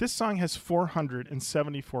you that this song has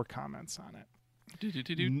 474 comments on it.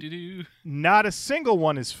 Not a single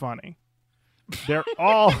one is funny. They're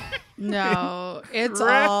all No, it's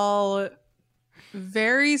Correct. all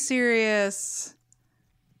very serious,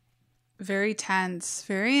 very tense,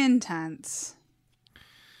 very intense.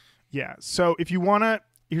 Yeah. So if you want to,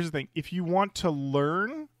 here's the thing. If you want to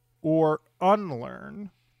learn or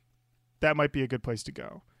unlearn, that might be a good place to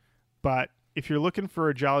go. But if you're looking for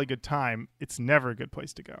a jolly good time, it's never a good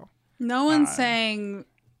place to go. No one's saying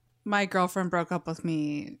my girlfriend broke up with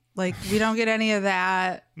me. Like, we don't get any of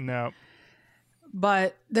that, No.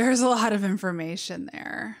 but there's a lot of information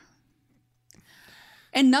there.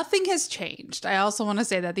 And nothing has changed. I also want to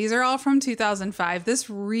say that these are all from 2005. This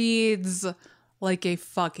reads like a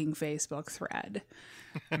fucking Facebook thread.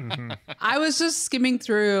 I was just skimming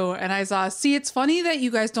through and I saw, see, it's funny that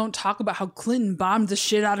you guys don't talk about how Clinton bombed the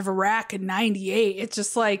shit out of Iraq in 98. It's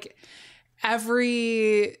just like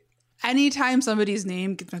anytime somebody's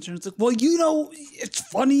name gets mentioned, it's like, well, you know, it's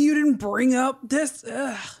funny you didn't bring up this.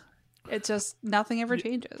 Ugh. It just, nothing ever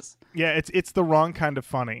changes. Yeah, it's the wrong kind of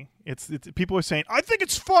funny. It's people are saying, I think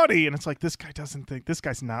it's funny. And it's like, this guy doesn't think, this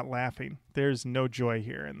guy's not laughing. There's no joy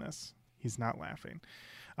here in this. He's not laughing.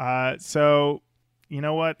 So, you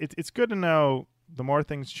know what? It's good to know the more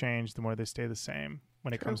things change, the more they stay the same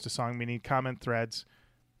when it comes to song meaning comment threads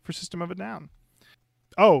for System of a Down.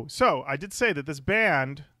 Oh, so I did say that this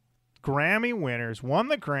band, Grammy winners, won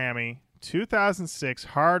the Grammy 2006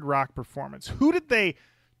 Hard Rock Performance. Who did they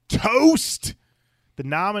toast? The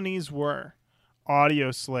nominees were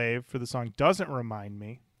Audio Slave for the song Doesn't Remind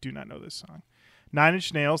Me. Do not know this song. Nine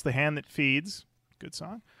Inch Nails, The Hand That Feeds. Good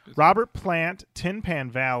song. Robert Plant, Tin Pan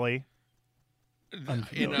Valley.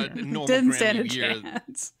 In a normal Didn't stand a Grammy year,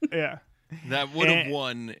 Yeah. that would have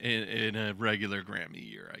won in a regular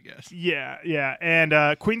Grammy year, I guess. Yeah.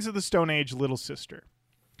 And Queens of the Stone Age, Little Sister.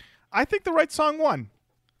 I think the right song won.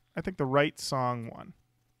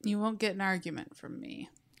 You won't get an argument from me.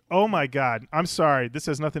 Oh my God. I'm sorry. This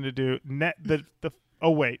has nothing to do.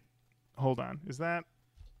 Oh wait. Hold on. Is that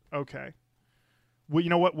okay? Well, you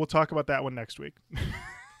know what? We'll talk about that one next week.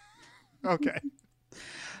 Okay.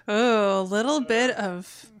 Oh, a little bit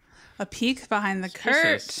of a peek behind the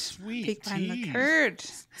curtain. Sweet Peek behind the tease. curtain.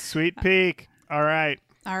 Sweet peek. All right.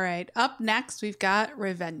 All right. Up next, we've got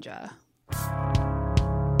Revenja.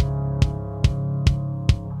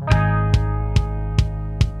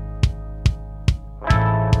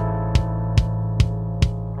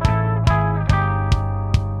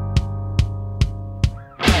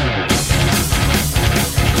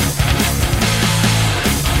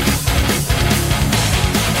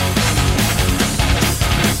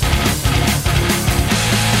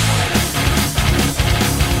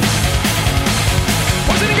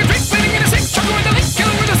 Poisoning a drink, waiting in a sink, chuckle with a link,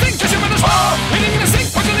 kill with a sink, just your mother's fall. Waiting in a sink,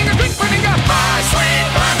 poisoning a drink, burning up my sweet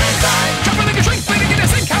clementine. Chuckling a drink, waiting in a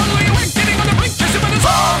sink, hallelujah wink, getting on the brink, just your mother's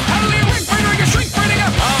fall. Hallelujah wink, burning a shrink, burning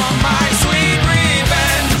up all my sweet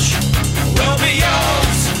revenge will be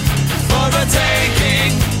yours for the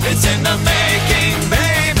taking. It's in the making,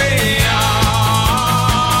 baby.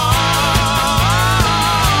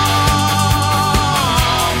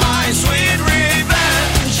 All my sweet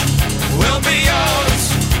revenge will be yours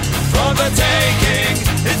for the taking.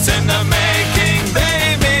 It's in the making,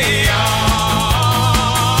 baby.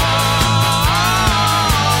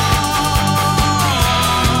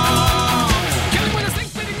 Killing with a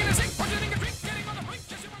sink, bleeding in a sink, poisoning a drink, getting on the brink,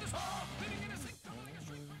 just your mother's fall. Bleeding in a sink, telling a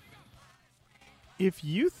shrink, telling a shrink. If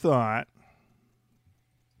you thought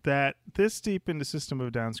that this deep into System of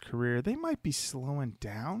a Down's career, they might be slowing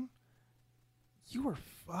down, you were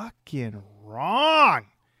fucking wrong.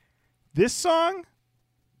 This song,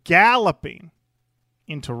 galloping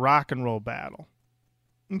into rock and roll battle.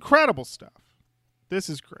 Incredible stuff. This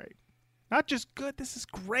is great. Not just good, this is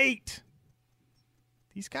great.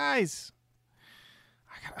 These guys,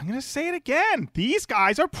 I'm going to say it again. These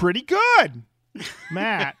guys are pretty good.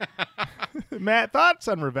 Matt, thoughts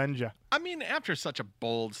on Revenja? I mean, after such a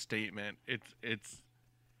bold statement, it's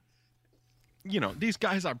you know, these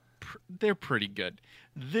guys are they're pretty good.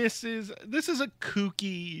 This is a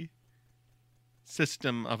kooky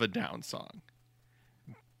System of a Down song.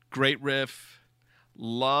 Great riff.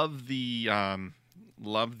 Love the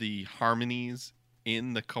harmonies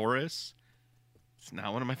in the chorus. It's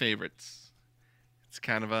not one of my favorites. It's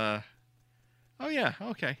kind of a, oh yeah,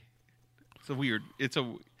 okay. It's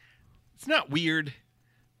not weird,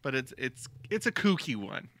 but it's a kooky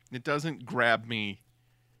one. It doesn't grab me.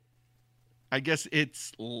 I guess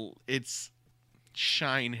its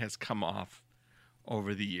shine has come off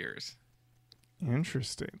over the years.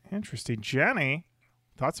 Interesting. Jenny,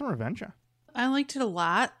 thoughts on Revenja? I liked it a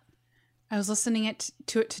lot. I was listening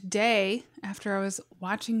to it today after I was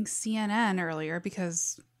watching CNN earlier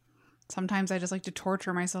because sometimes I just like to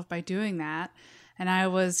torture myself by doing that. And I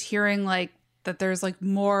was hearing like that there's like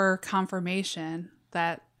more confirmation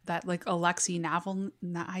that like Alexei Navalny,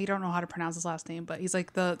 I don't know how to pronounce his last name, but he's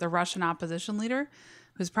like the Russian opposition leader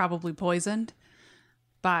who's probably poisoned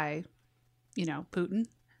by, Putin.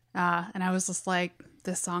 And I was just like,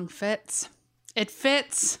 this song fits. It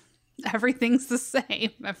fits. Everything's the same.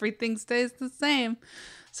 Everything stays the same.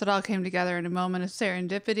 So it all came together in a moment of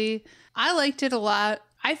serendipity. I liked it a lot.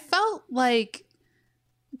 I felt like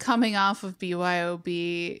coming off of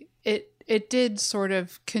BYOB, it did sort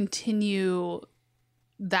of continue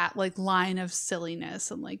that like line of silliness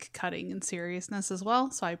and like cutting and seriousness as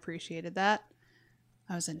well. So I appreciated that.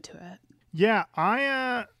 I was into it. Yeah,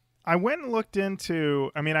 I went and looked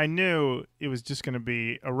into, I knew it was just going to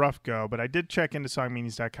be a rough go, but I did check into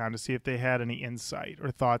songmeanings.com to see if they had any insight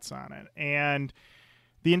or thoughts on it. And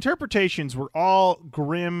the interpretations were all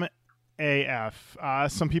grim AF.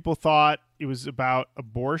 Some people thought it was about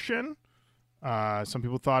abortion. Some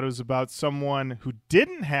people thought it was about someone who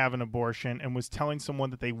didn't have an abortion and was telling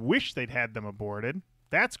someone that they wish they'd had them aborted.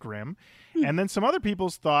 That's grim. And then some other people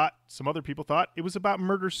thought it was about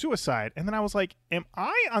murder-suicide. And then I was like, am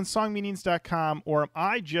I on songmeanings.com or am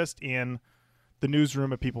I just in the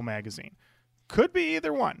newsroom of People magazine? Could be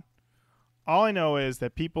either one. All I know is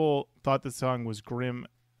that people thought the song was grim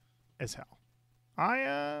as hell.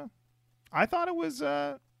 I thought it was,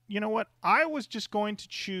 you know what? I was just going to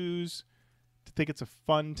choose to think it's a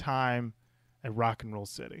fun time at Rock and Roll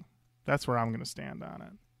City. That's where I'm going to stand on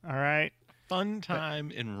it. All right? Fun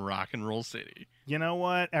time in Rock and Roll City. You know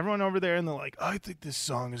what? Everyone over there, and they're like, I think this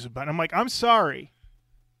song is about... I'm like, I'm sorry.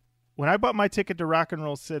 When I bought my ticket to Rock and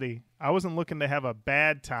Roll City, I wasn't looking to have a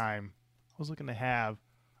bad time. I was looking to have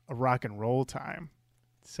a rock and roll time.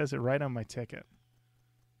 It says it right on my ticket.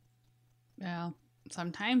 Well,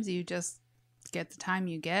 sometimes you just get the time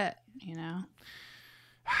you get,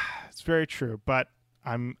 It's very true, but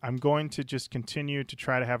I'm going to just continue to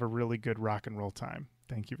try to have a really good rock and roll time.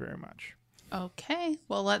 Thank you very much. Okay,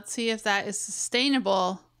 well, let's see if that is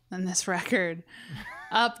sustainable in this record.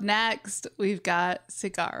 Up next, we've got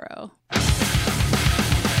Cigarro.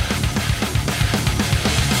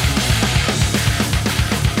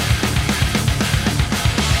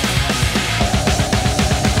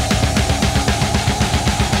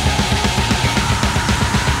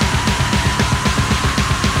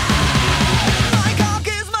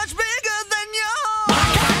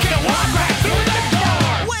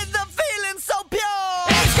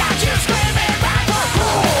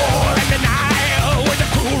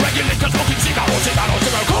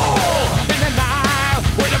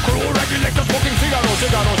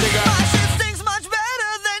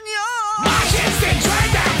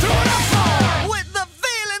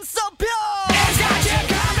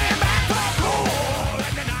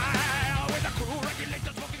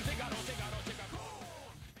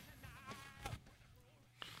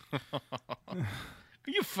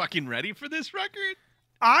 Are you fucking ready for this record?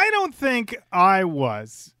 I don't think I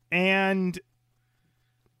was. And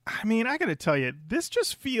I gotta tell you, this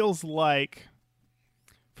just feels like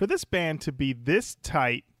for this band to be this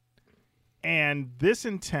tight and this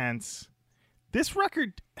intense, this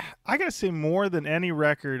record, I gotta say, more than any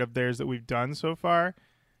record of theirs that we've done so far,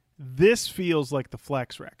 this feels like the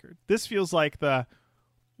Flex record. This feels like the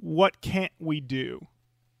what can't we do?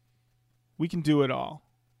 We can do it all.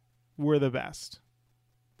 We're the best.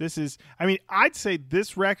 This is, I'd say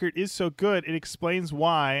this record is so good, it explains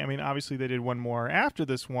why. Obviously they did one more after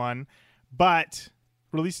this one, but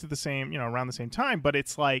released at the same, around the same time. But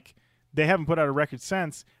it's like they haven't put out a record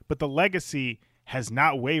since, but the legacy has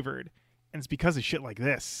not wavered. And it's because of shit like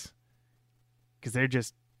this. Because they're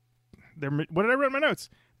what did I write in my notes?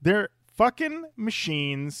 They're fucking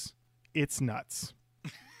machines. It's nuts.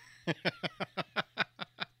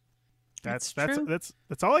 That's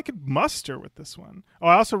all I could muster with this one. Oh,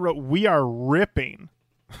 I also wrote "We are ripping."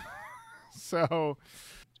 So,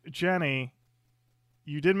 Jenny,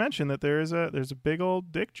 you did mention that there's a big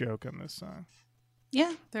old dick joke on this song.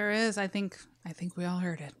 Yeah, there is. I think we all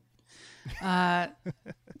heard it.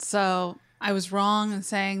 So I was wrong in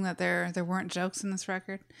saying that there weren't jokes in this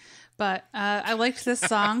record, but I liked this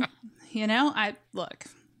song. I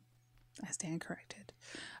stand corrected.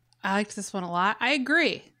 I liked this one a lot. I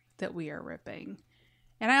agree that we are ripping.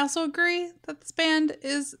 And I also agree that this band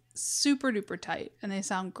is super duper tight and they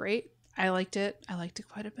sound great. I liked it. I liked it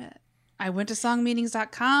quite a bit. I went to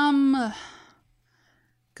songmeanings.com.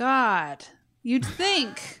 God, you'd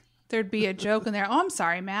think there'd be a joke in there. Oh, I'm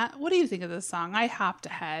sorry, Matt. What do you think of this song? I hopped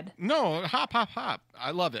ahead. No, hop.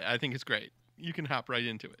 I love it. I think it's great. You can hop right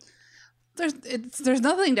into it. There's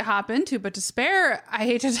nothing to hop into but despair. I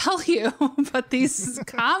hate to tell you, but these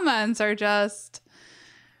comments are just...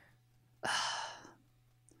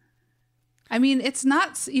 I mean, it's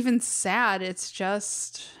not even sad. It's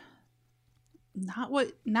just not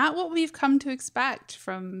what we've come to expect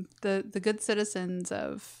from the good citizens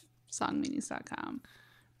of songmeanings.com.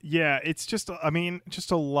 Yeah, it's just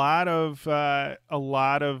a lot of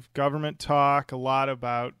government talk, a lot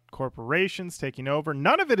about corporations taking over.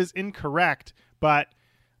 None of it is incorrect, but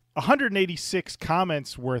 186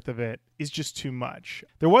 comments worth of it is just too much.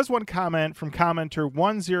 There was one comment from commenter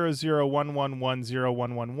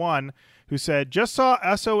 10011101111 who said, just saw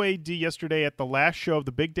SOAD yesterday at the last show of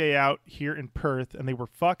the Big Day Out here in Perth, and they were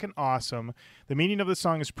fucking awesome. The meaning of the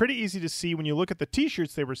song is pretty easy to see when you look at the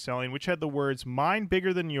t-shirts they were selling, which had the words "Mine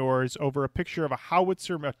bigger than yours" over a picture of a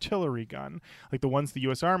howitzer artillery gun, like the ones the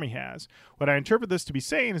U.S. Army has. What I interpret this to be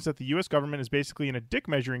saying is that the U.S. government is basically in a dick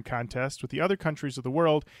measuring contest with the other countries of the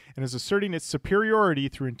world and is asserting its superiority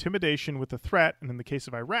through intimidation with the threat, and in the case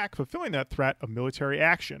of Iraq, fulfilling that threat of military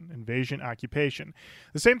action, invasion, occupation.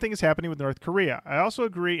 The same thing is happening with North Korea. I also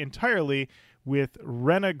agree entirely with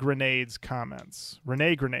Rena Grenade's comments.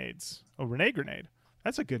 Renee Grenades. Oh, Renee Grenade.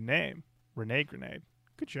 That's a good name. Renee Grenade.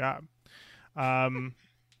 Good job. And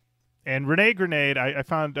Renee Grenade, I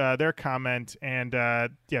found their comment, and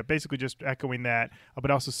basically just echoing that,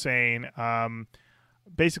 but also saying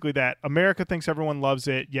basically that America thinks everyone loves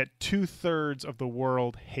it, yet 2/3 of the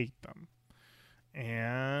world hate them.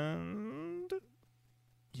 And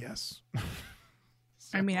yes.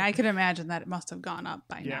 I mean, I can imagine that it must have gone up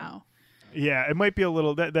by now. Yeah, it might be a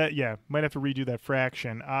little might have to redo that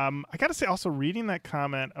fraction. I gotta say, also reading that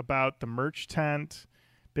comment about the merch tent,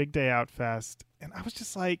 Big Day Out Fest, and I was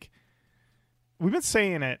just like, we've been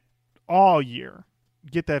saying it all year.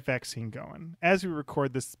 Get that vaccine going. As we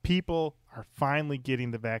record this, people are finally getting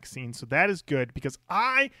the vaccine, so that is good because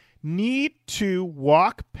I need to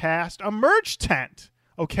walk past a merch tent.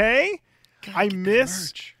 Okay, I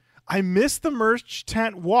miss the merch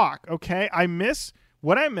tent walk. Okay, I miss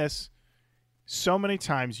so many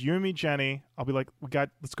times. You and me, Jenny, I'll be like,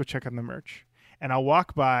 let's go check on the merch, and I'll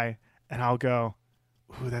walk by and I'll go,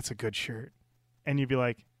 ooh, that's a good shirt, and you'd be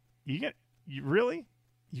like, you really?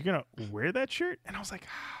 You're going to wear that shirt? And I was like,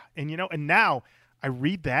 and now I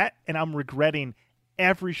read that and I'm regretting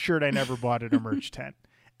every shirt I never bought at a merch tent.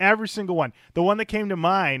 Every single one. The one that came to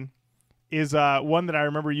mind is one that I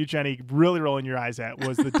remember you, Jenny, really rolling your eyes at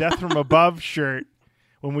was the Death from Above shirt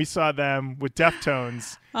when we saw them with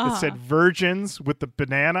Deftones that said Virgins with the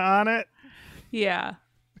banana on it. Yeah.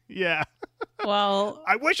 Yeah. Well,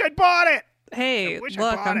 I wish I'd bought it. Hey,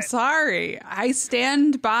 look, I'm sorry. I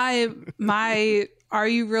stand by my... Are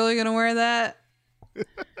you really going to wear that?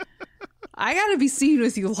 I got to be seen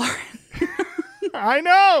with you, Lauren. I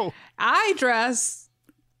know. I dress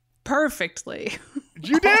perfectly.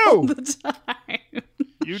 You do. All the time.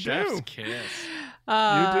 You Chef's do. Kiss.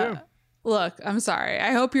 You do. Look, I'm sorry.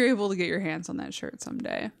 I hope you're able to get your hands on that shirt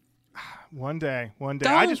someday. One day.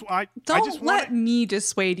 Don't let me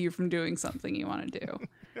dissuade you from doing something you want to do.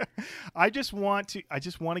 I just want to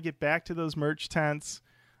get back to those merch tents.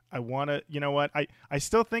 I want to, you know what? I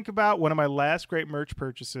still think about one of my last great merch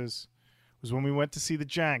purchases was when we went to see the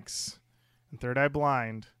Jenks and Third Eye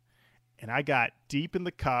Blind, and I got deep in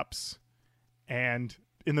the cups and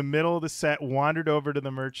in the middle of the set wandered over to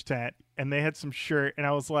the merch tent and they had some shirt and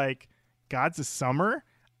I was like, God's a summer?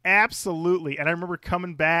 Absolutely. And I remember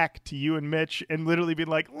coming back to you and Mitch and literally being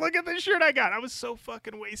like, look at the shirt I got. I was so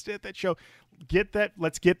fucking wasted at that show.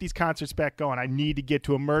 Let's get these concerts back going. I need to get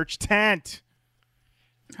to a merch tent.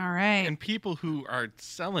 All right. And people who are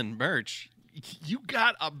selling merch, you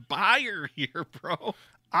got a buyer here, bro.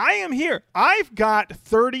 I am here. I've got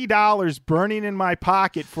 $30 burning in my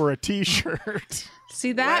pocket for a t-shirt.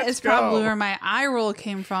 See, that is probably where my eye roll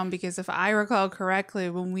came from, because if I recall correctly,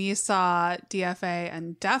 when we saw DFA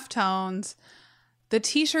and Deftones, the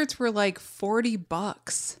t-shirts were like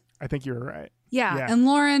 $40. I think you were right. Yeah. And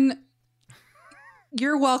Lauren,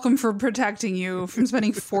 you're welcome for protecting you from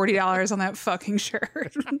spending $40 on that fucking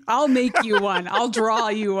shirt. I'll make you one. I'll draw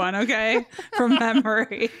you one, okay? From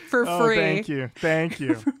memory for free. Thank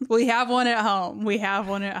you. We have one at home.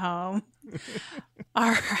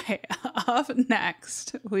 All right. Up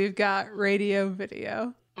next, we've got radio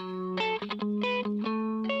video.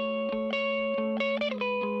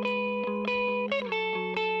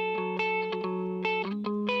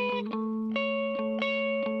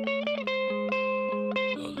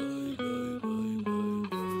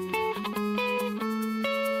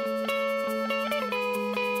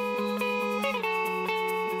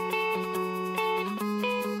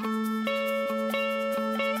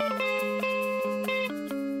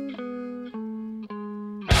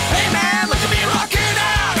 Hey man, look at me rocking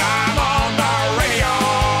out. I'm on the radio.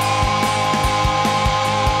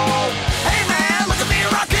 Hey man, look at me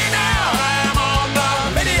rocking out. I'm on the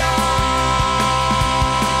video.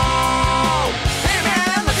 Hey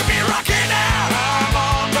man, look at me rocking out. I'm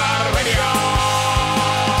on the radio.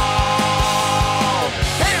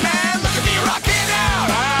 Hey man, look at me rocking out.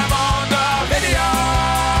 I'm on the video.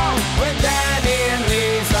 With Danny and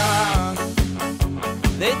Lisa,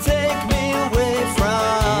 they take me away from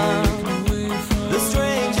the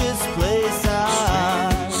strangest place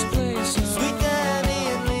Sweet Danny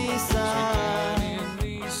and Lisa,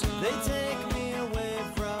 they take me away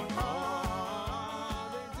from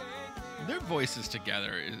Their voices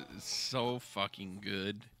together is so fucking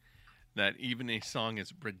good that even a song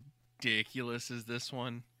as ridiculous as this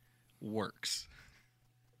one works.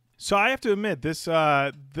 So I have to admit, this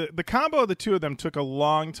the combo of the two of them took a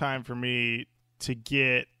long time for me to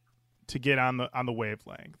get on the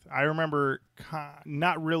wavelength. I remember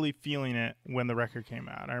not really feeling it when the record came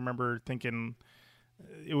out. I remember thinking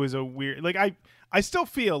it was a weird, like I still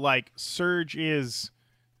feel like Serge is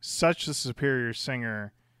such a superior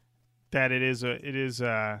singer that it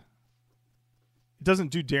doesn't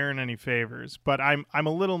do Darren any favors. But I'm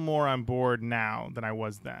a little more on board now than I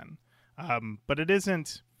was then. But it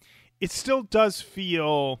isn't. It still does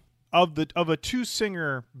feel of a two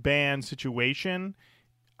singer band situation.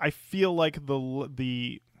 I feel like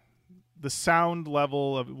the sound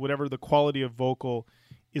level of whatever the quality of vocal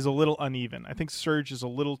is a little uneven. I think Serge is a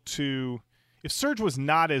little too. If Serge was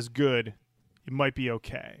not as good, it might be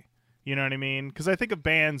okay. You know what I mean? Because I think of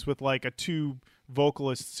bands with like a two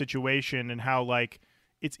vocalist situation and how like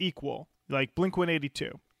it's equal. Like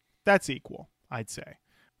Blink-182, that's equal, I'd say.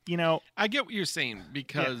 You know, I get what you're saying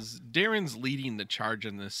because Darren's leading the charge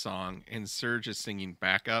in this song and Serge is singing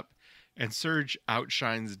backup, and Serge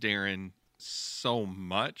outshines Darren so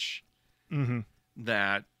much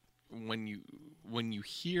that when you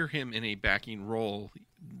hear him in a backing role,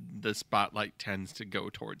 the spotlight tends to go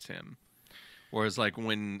towards him. Whereas like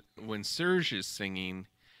when Serge is singing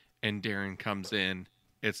and Darren comes in,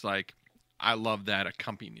 it's like I love that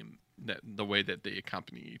accompaniment, that the way that they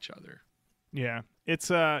accompany each other. Yeah,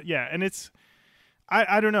 it's and it's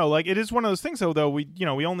I don't know, like it is one of those things though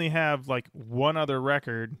we only have like one other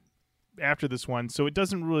record after this one, so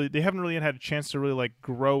they haven't really had a chance to really like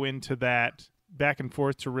grow into that back and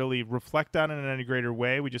forth to really reflect on it in any greater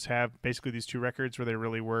way. We just have basically these two records where they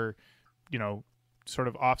really were, sort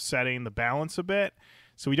of offsetting the balance a bit.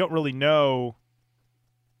 So we don't really know.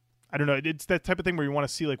 I don't know. It's that type of thing where you want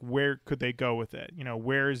to see like where could they go with it.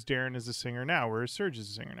 Where is Darren as a singer now? Where is Serge as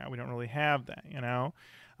a singer now? We don't really have that.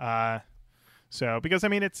 So because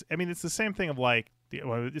it's the same thing of like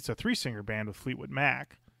it's a 3-singer band with Fleetwood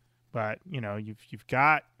Mac, but you've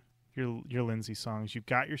got your Lindsay songs, you've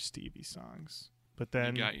got your Stevie songs, but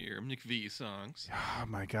then you got your McVie songs. Oh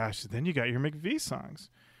my gosh! Then you got your McVie songs.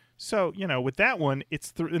 So with that one,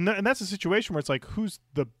 it's and that's a situation where it's like who's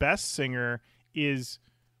the best singer is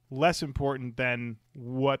less important than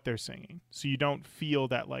what they're singing. So you don't feel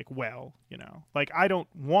that like like I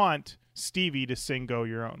don't want Stevie to sing Go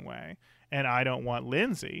Your Own Way, and I don't want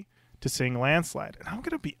Lindsay to sing Landslide. And I'm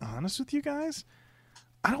gonna be honest with you guys,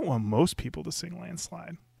 I don't want most people to sing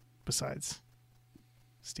Landslide besides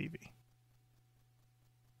Stevie.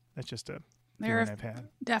 That's just a There feeling have I've had.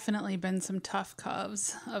 definitely been some tough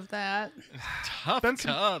covers of that. Tough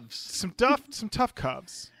Cubs. Some tough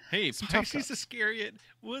covs. Hey, Some tough Pisces Cubs. Iscariot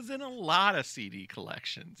was in a lot of CD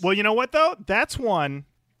collections. Well, you know what though? That's one.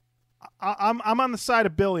 I'm on the side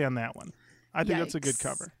of Billy on that one. I think that's a good Yikes.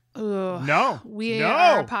 cover. Ugh. No, We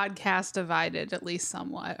are a podcast divided at least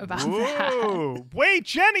somewhat about that. Whoa. Wait,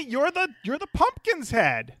 Jenny, you're the Pumpkins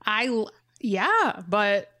head.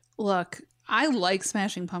 But look, I like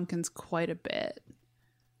Smashing Pumpkins quite a bit,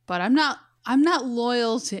 but I'm not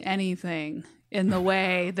loyal to anything in the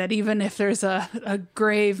way that even if there's a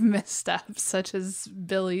grave misstep such as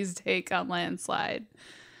Billy's take on Landslide,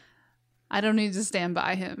 I don't need to stand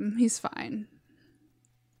by him. He's fine.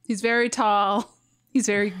 He's very tall. He's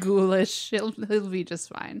very ghoulish. He'll be just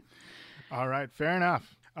fine. All right, fair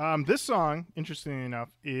enough. This song, interestingly enough,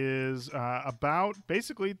 is about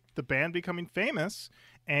basically the band becoming famous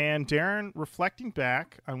and Darren reflecting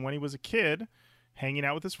back on when he was a kid, hanging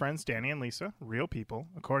out with his friends Danny and Lisa, real people,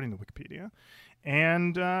 according to Wikipedia,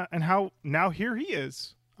 and how now here he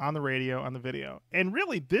is on the radio, on the video. And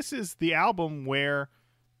really, this is the album where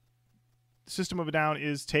System of a Down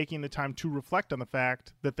is taking the time to reflect on the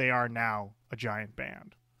fact that they are now a giant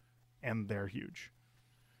band, and they're huge.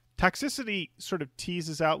 Toxicity sort of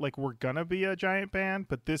teases out like we're gonna be a giant band,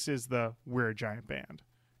 but this is we're a giant band,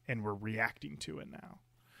 and we're reacting to it now.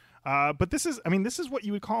 But this is what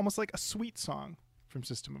you would call almost like a sweet song from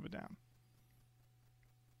System of a Down.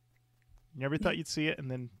 You never thought you'd see it, and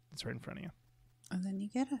then it's right in front of you. And then you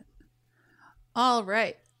get it. All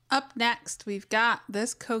right. Up next, we've got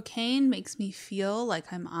This Cocaine Makes Me Feel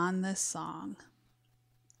Like I'm on This Song.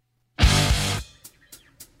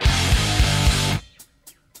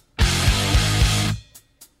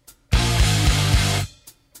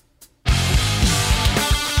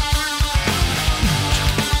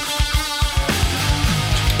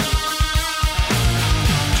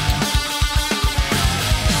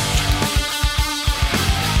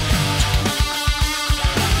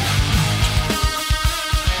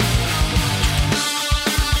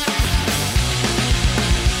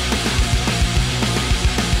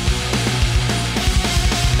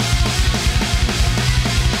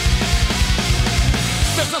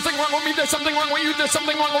 There's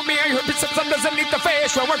something wrong with me. I hope it's something underneath the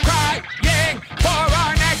face when we're crying for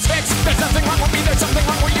our next fix. There's nothing wrong with me. There's something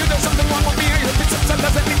wrong with you. There's something wrong with me. I hope it's something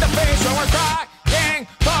underneath the face when we're crying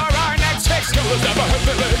for our next fix. Killers never have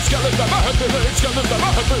feelings. Killers never have feelings. Killers never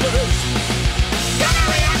have feelings.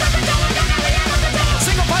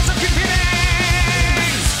 Single positive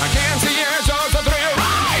feelings. I can't see your souls of three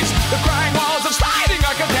rise. The crying walls of sliding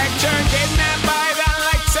architecture, kidnapped by the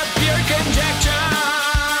lights of pure conjecture.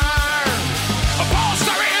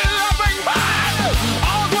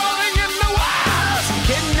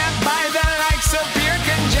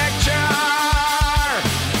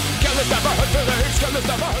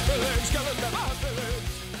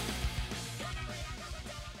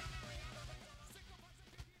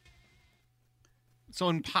 So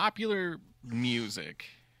in popular music,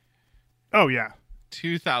 oh yeah,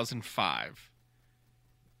 2005,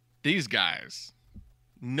 these guys,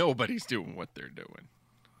 nobody's doing what they're doing.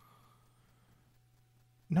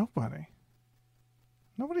 Nobody's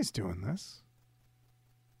doing this.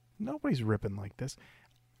 Nobody's ripping like this.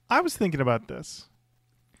 I was thinking about this.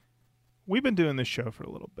 We've been doing this show for a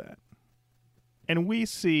little bit, and we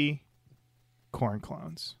see Korn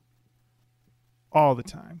clones all the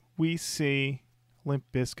time. We see Limp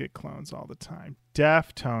Bizkit clones all the time.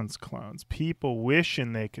 Deftones clones. People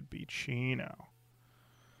wishing they could be Chino.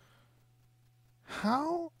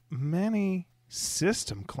 How many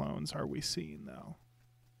System clones are we seeing, though?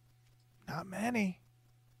 Not many.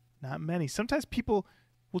 Not many. Sometimes people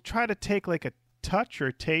will try to take like a touch or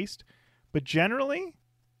a taste, but generally,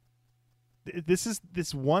 this is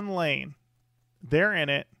this one lane. They're in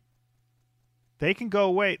it. They can go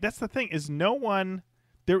away. That's the thing, is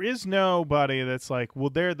there is nobody that's like,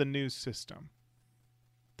 well, they're the new System.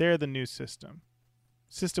 They're the new System.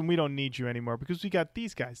 System, we don't need you anymore because we got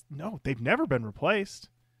these guys. No, they've never been replaced.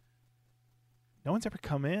 No one's ever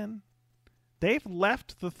come in. They've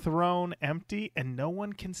left the throne empty and no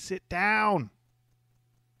one can sit down.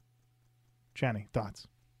 Jenny, thoughts?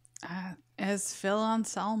 As Phil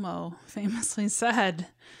Anselmo famously said,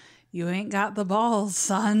 you ain't got the balls,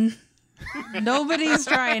 son. Nobody's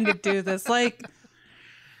trying to do this. Like,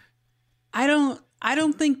 I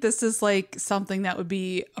don't think this is like something that would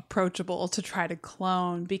be approachable to try to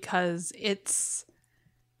clone because it's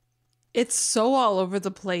so all over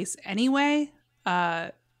the place anyway.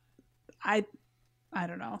 I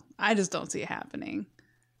don't know. I just don't see it happening.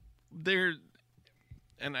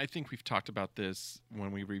 And I think we've talked about this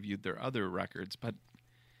when we reviewed their other records, but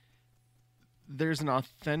there's an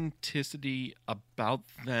authenticity about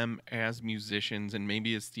them as musicians, and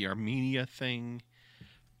maybe it's the Armenia thing.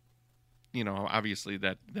 You know, obviously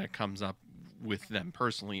that comes up with them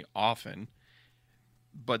personally often,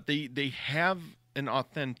 but they have an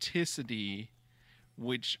authenticity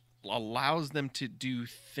which allows them to do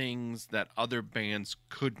things that other bands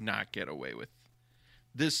could not get away with.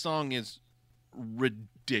 This song is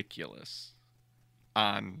ridiculous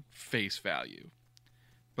on face value,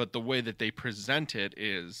 but the way that they present it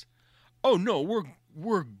is, oh no,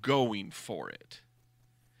 we're going for it.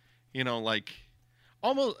 You know, like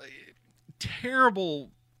almost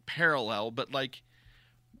terrible parallel, but like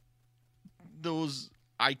those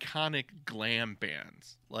iconic glam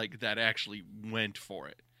bands like that actually went for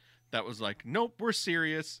it. that was like, nope, we're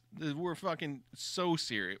serious. We're fucking so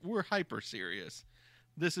serious. We're hyper serious.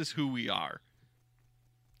 This is who we are.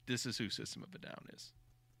 This is who System of a Down is.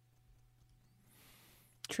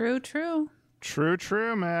 True,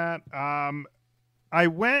 Matt. I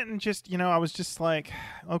went and just, I was just like,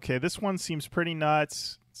 okay, this one seems pretty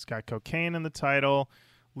nuts. It's got cocaine in the title.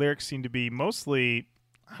 Lyrics seem to be mostly,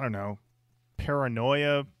 I don't know,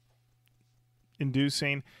 paranoia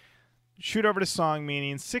inducing. Shoot over to song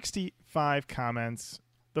meaning, 65 comments.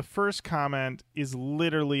 The first comment is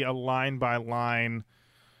literally a line by line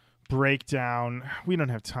breakdown. We don't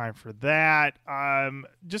have time for that.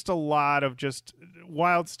 Just a lot of just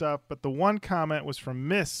wild stuff. But the one comment was from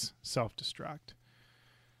Miss Self-Destruct,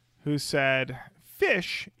 who said,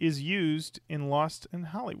 "Fish is used in Lost in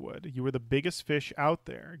Hollywood. You were the biggest fish out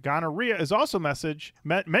there." Gonorrhea is also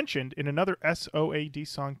mentioned in another SOAD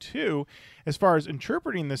song too. As far as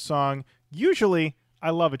interpreting this song, usually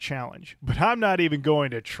I love a challenge, but I'm not even going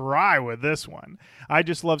to try with this one. I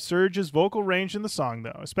just love Serge's vocal range in the song,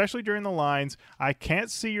 though, especially during the lines, "I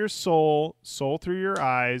can't see your soul through your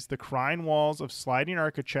eyes, the crying walls of sliding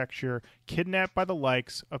architecture, kidnapped by the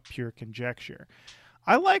likes of pure conjecture."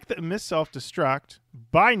 I like that Miss Self-Destruct,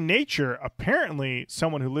 by nature, apparently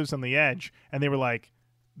someone who lives on the edge, and they were like,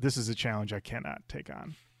 this is a challenge I cannot take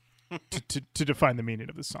on to define the meaning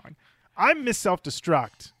of the song. I'm Miss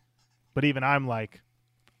Self-Destruct, but even I'm like,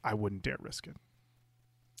 I wouldn't dare risk it.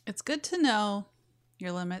 It's good to know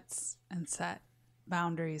your limits and set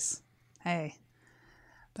boundaries. Hey,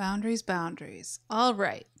 boundaries. All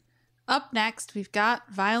right. Up next, we've got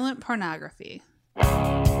violent pornography.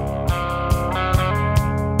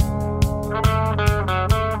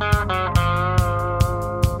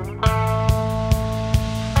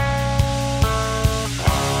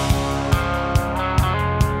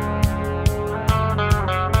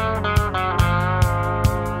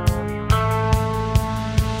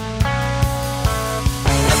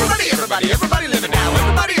 Everybody living now.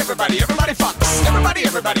 Everybody fucks. Everybody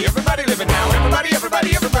living now.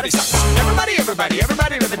 Everybody sucks. Everybody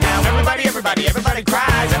living now. Everybody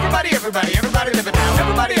cries. Everybody living now.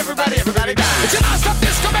 Everybody dies. It's a non-stop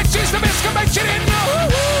disco, bet she's the best, bet you didn't know.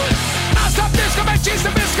 Non-stop disco, bet she's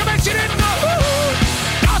the best, bet you didn't know.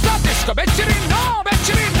 Non-stop disco, bet you didn't know.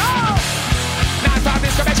 Non-stop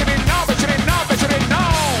disco, bet you didn't know.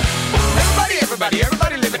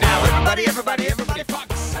 Everybody living now. Everybody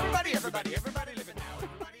fucks. Everybody living now.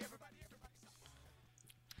 Everybody.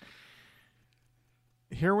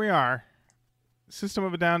 Here we are. System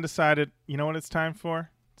of a Down decided, you know what it's time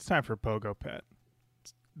for? It's time for Pogo Pit.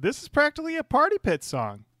 This is practically a party pit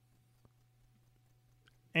song.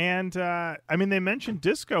 And, they mentioned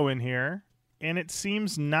disco in here, and it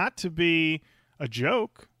seems not to be a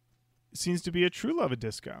joke. It seems to be a true love of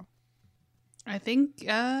disco. I think,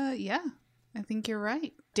 I think you're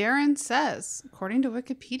right. Darren says, according to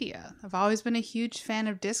Wikipedia, "I've always been a huge fan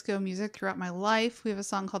of disco music throughout my life. We have a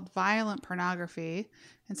song called Violent Pornography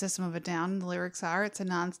in System of a Down. The lyrics are, it's a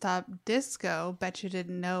nonstop disco. Bet you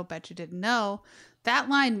didn't know. That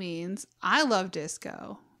line means, I love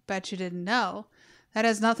disco. Bet you didn't know. That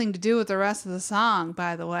has nothing to do with the rest of the song,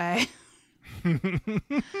 by the way."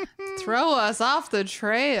 Throw us off the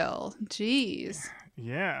trail. Jeez.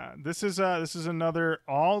 Yeah, this is another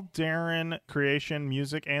all Darren creation,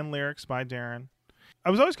 music and lyrics by Darren. I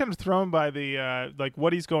was always kind of thrown by the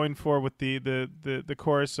what he's going for with the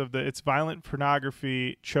chorus of it's violent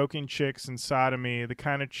pornography, choking chicks and sodomy, the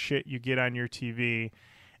kind of shit you get on your TV.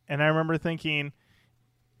 And I remember thinking,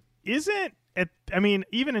 even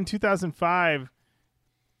in 2005,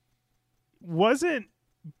 wasn't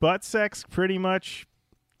butt sex pretty much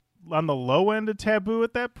on the low end of taboo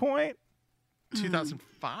at that point?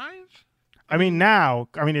 2005?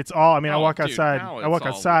 It's all. I walk dude, outside. I walk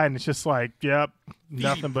all- outside, and it's just like, yep, Phoebe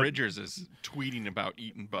nothing but. Bridgers is tweeting about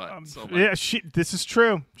eating butt. This is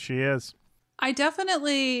true. She is. I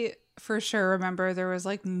definitely, for sure, remember there was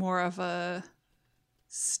like more of a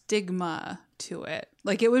stigma to it.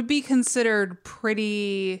 Like it would be considered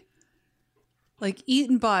pretty, like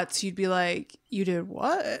eating butts. You'd be like, you did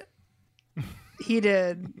what? He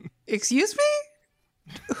did. Excuse me?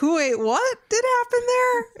 Who ate what did happen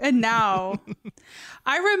there? And now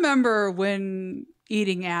I remember when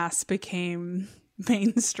eating ass became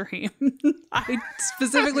mainstream. I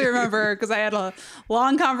specifically remember because I had a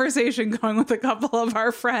long conversation going with a couple of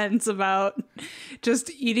our friends about just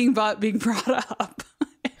eating butt being brought up.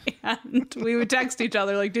 And we would text each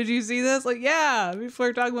other like, did you see this? Like, yeah, people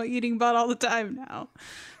are talking about eating butt all the time now.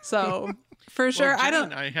 So for sure,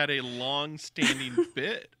 I had a long-standing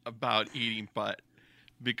bit about eating butt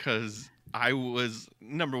because I was,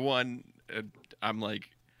 number one, I'm like,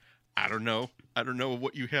 I don't know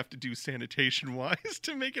what you have to do sanitation wise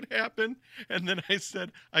to make it happen. And then I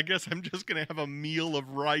said, I guess I'm just going to have a meal of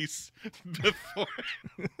rice before.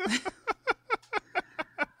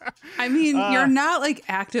 I mean, you're not like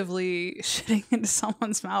actively shitting into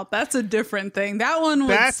someone's mouth. That's a different thing. That one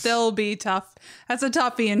would still be tough. That's a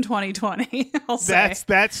toughie in 2020. I'll say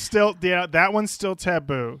that's still, yeah, that one's still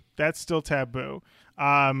taboo. That's still taboo.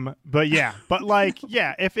 But yeah, but like,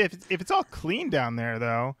 yeah, if it's all clean down there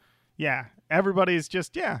though, yeah, everybody's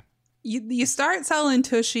just, yeah. You start selling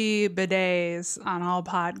Tushy bidets on all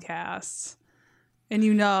podcasts, and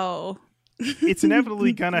you know. It's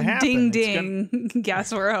inevitably gonna happen. Ding ding.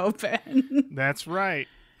 Guess we're open. That's right.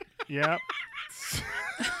 Yep.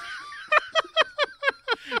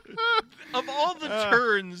 Of all the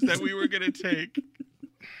turns that we were gonna take,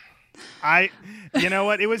 you know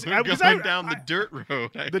what? It was we're going down the dirt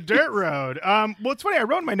road. The dirt road. Well, it's funny. I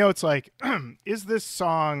wrote in my notes like, is this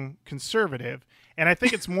song conservative? And I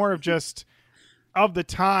think it's more of just of the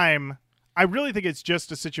time. I really think it's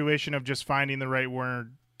just a situation of just finding the right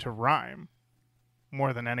word to rhyme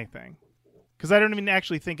more than anything, because I don't even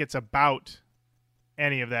actually think it's about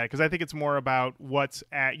any of that, because I think it's more about what's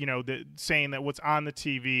at, saying that what's on the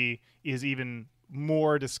TV is even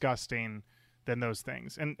more disgusting than those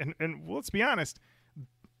things. And let's be honest,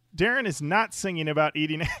 Darren is not singing about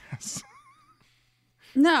eating ass.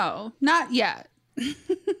 No, not yet.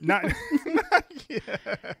 not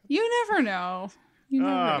yet. You never know. You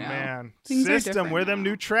never know. Man. Things System, where them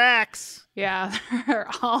new tracks? Yeah, they're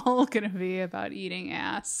all going to be about eating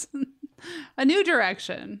ass. A new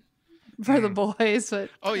direction for the boys. But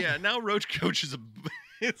oh, yeah. Now Roach Coach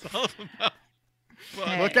it's all about.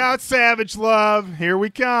 Hey. Look out, Savage Love. Here we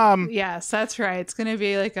come. Yes, that's right. It's going to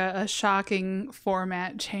be like a shocking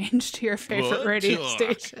format change to your favorite radio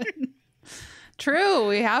station. True.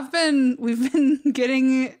 We've been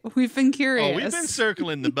curious. Oh, we've been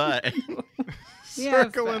circling the butt.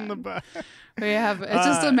 Circling the butt. We have. It's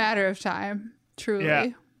just a matter of time. Truly. Yeah.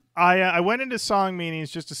 I went into song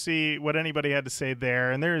meetings just to see what anybody had to say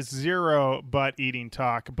there, and there is zero butt eating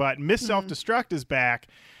talk. But Miss Self-Destruct is back,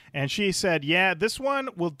 and she said, yeah, this one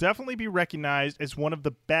will definitely be recognized as one of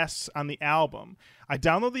the bests on the album. I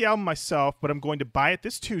downloaded the album myself, but I'm going to buy it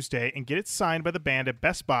this Tuesday and get it signed by the band at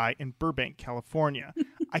Best Buy in Burbank, California.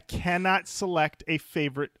 I cannot select a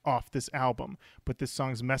favorite off this album, but this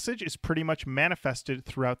song's message is pretty much manifested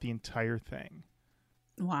throughout the entire thing.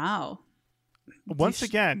 Wow. Once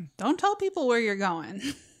again, don't tell people where you're going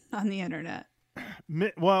on the internet.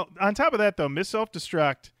 Well, on top of that, though, Miss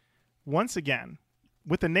Self-Destruct, once again,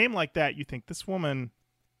 with a name like that, you think this woman,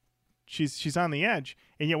 she's on the edge.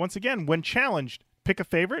 And yet, once again, when challenged, pick a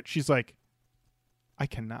favorite, she's like, I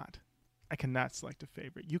cannot select a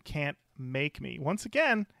favorite. You can't make me. Once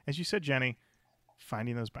again, as you said, Jenny,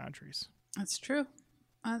 finding those boundaries. That's true.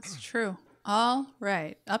 That's true. All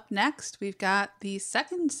right. Up next, we've got the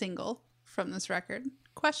second single from this record,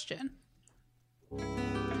 Question.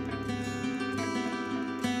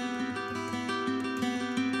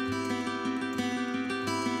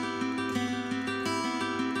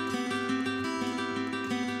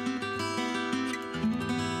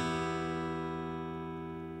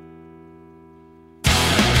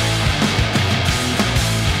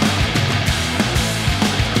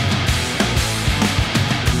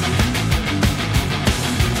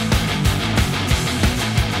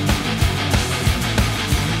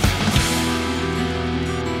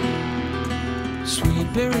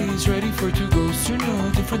 Berries ready for two ghosts are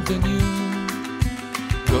no different than you.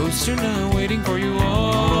 Ghosts are now waiting for you,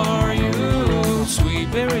 are you?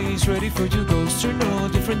 Sweet berries ready for two ghosts are no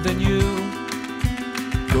different than you.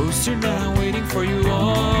 Ghosts are now waiting for you,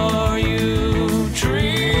 are you?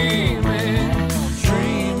 Dreaming,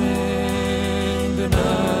 dreaming the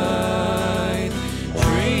night,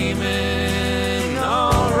 dreaming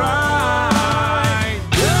alright.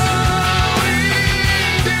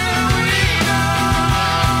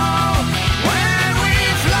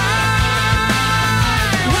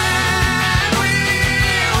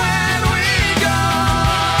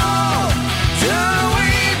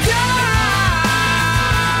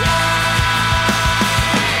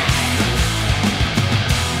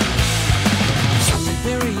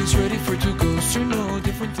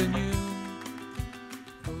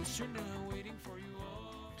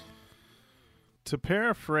 To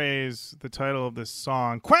paraphrase the title of this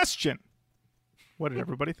song, Question. What did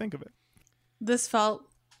everybody think of it? This felt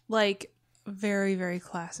like very, very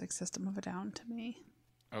classic System of a Down to me.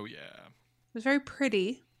 Oh, yeah. It was very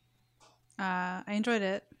pretty. I enjoyed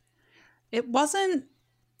it. It wasn't...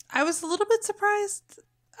 I was a little bit surprised,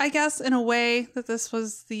 I guess, in a way, that this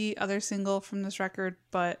was the other single from this record,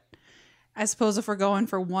 but I suppose if we're going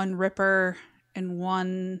for one ripper and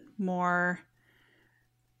one more,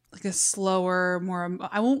 like a slower, more,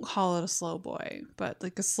 I won't call it a slow boy, but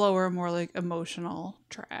like a slower, more like emotional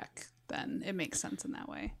track, then it makes sense in that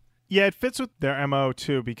way. Yeah, it fits with their MO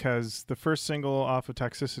too, because the first single off of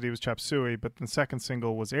Toxicity was Chop Suey, but the second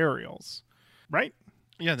single was Aerials, right?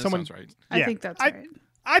 Yeah, that sounds right. I think that's right.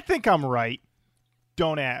 I think I'm right.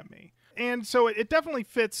 Don't at me. And so it definitely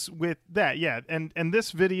fits with that. Yeah, and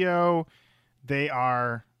this video, they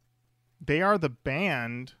are the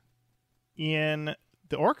band in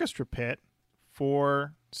the orchestra pit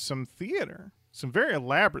for some theater, some very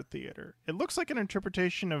elaborate theater. It looks like an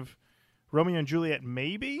interpretation of Romeo and Juliet,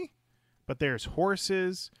 maybe, but there's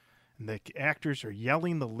horses, and the actors are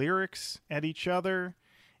yelling the lyrics at each other,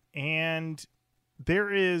 and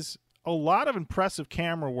there is a lot of impressive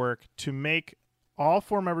camera work to make all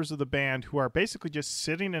four members of the band, who are basically just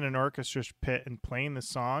sitting in an orchestra pit and playing the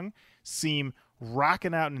song, seem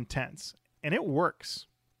rocking out and intense. And it works.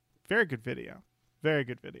 Very good video. Very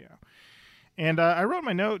good video. And I wrote in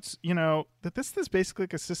my notes, that this is basically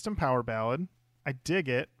like a system power ballad. I dig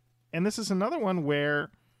it. And this is another one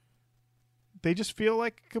where they just feel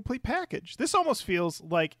like a complete package. This almost feels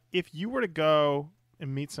like if you were to go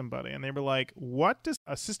and meet somebody and they were like, what does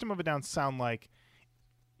a System of a Down sound like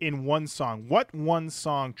in one song? What one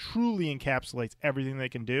song truly encapsulates everything they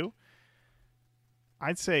can do?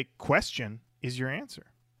 I'd say Question is your answer,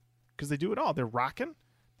 because they do it all. They're rocking.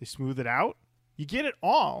 They smooth it out. You get it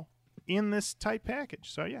all in this tight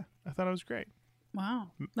package. So, yeah, I thought it was great. Wow.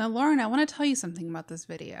 Now, Lauren, I want to tell you something about this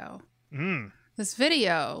video. This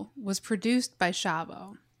video was produced by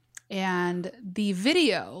Shavo, and the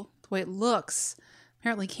video, the way it looks,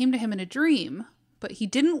 apparently came to him in a dream, but he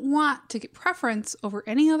didn't want to get preference over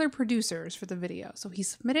any other producers for the video. So he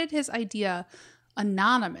submitted his idea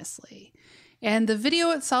anonymously. And the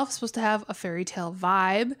video itself is supposed to have a fairy tale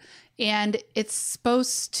vibe, and it's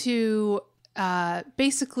supposed to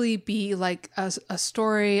basically be like a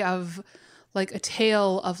story of like a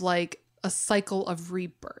tale of like a cycle of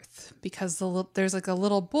rebirth, because there's like a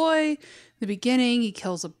little boy in the beginning, he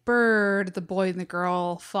kills a bird, the boy and the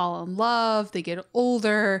girl fall in love, they get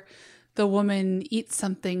older, the woman eats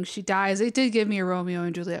something, she dies. It did give me a Romeo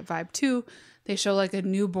and Juliet vibe too. They show like a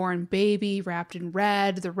newborn baby wrapped in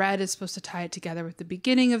red. The red is supposed to tie it together with the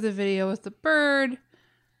beginning of the video with the bird.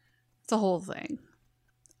 It's a whole thing.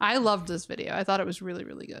 I loved this video. I thought it was really,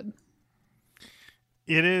 really good.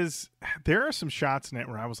 It is. There are some shots in it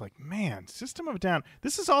where I was like, man, System of a Down.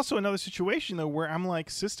 This is also another situation, though, where I'm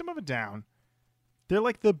like, System of a Down, they're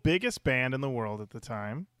like the biggest band in the world at the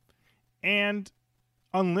time, and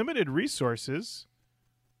unlimited resources.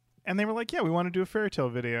 And they were like, yeah, we want to do a fairy tale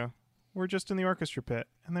video. We're just in the orchestra pit.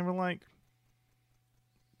 And they were like,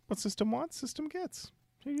 what System wants, System gets.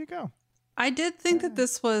 Here you go. I did think that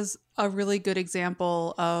this was a really good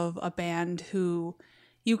example of a band who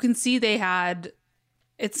you can see they had,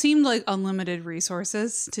 it seemed like unlimited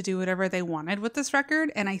resources to do whatever they wanted with this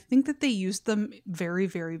record. And I think that they used them very,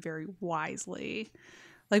 very, very wisely.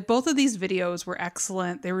 Like both of these videos were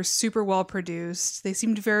excellent. They were super well produced. They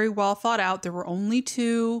seemed very well thought out. There were only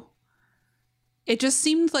two. It just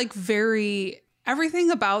seemed like everything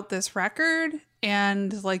about this record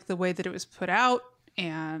and like the way that it was put out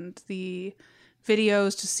and the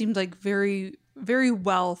videos just seemed like very, very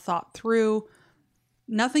well thought through.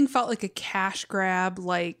 Nothing felt like a cash grab.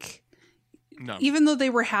 Like, no. Even though they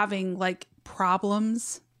were having like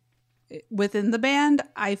problems within the band,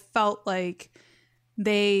 I felt like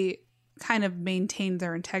they kind of maintained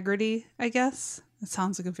their integrity, I guess. It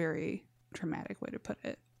sounds like a very dramatic way to put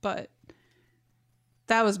it, but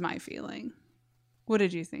that was my feeling. What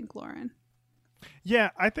did you think, Lauren? Yeah,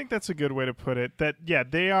 I think that's a good way to put it. That, yeah,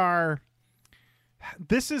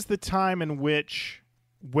 this is the time in which,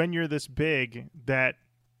 when you're this big, that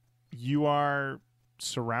you are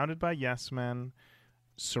surrounded by yes men,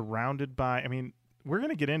 surrounded by, I mean, we're going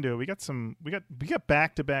to get into it. We got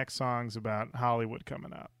back-to-back songs about Hollywood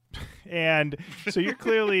coming up. And so you're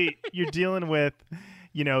dealing with,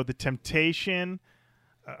 the temptation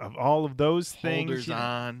of all of those things. Holders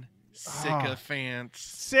on. Sycophants.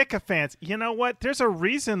 Sycophants. You know what? There's a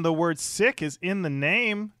reason the word sick is in the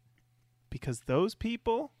name, because those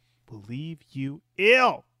people will leave you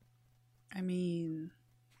ill. I mean,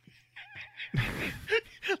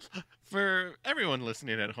 for everyone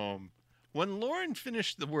listening at home, when Lauren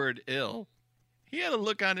finished the word ill, he had a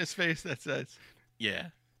look on his face that says, yeah,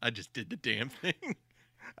 I just did the damn thing.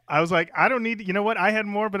 I was like, I don't need, you know what? I had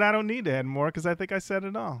more, but I don't need to add more because I think I said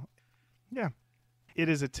it all. Yeah. It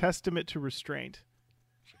is a testament to restraint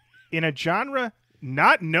in a genre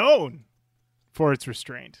not known for its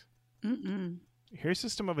restraint. Here's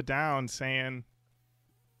System of a Down saying,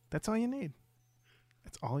 that's all you need.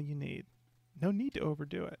 That's all you need. No need to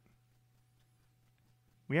overdo it.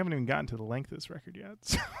 We haven't even gotten to the length of this record yet.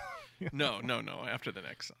 So. No. After the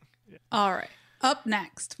next song. Yeah. All right. Up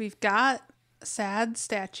next, we've got Sad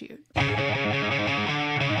Statute.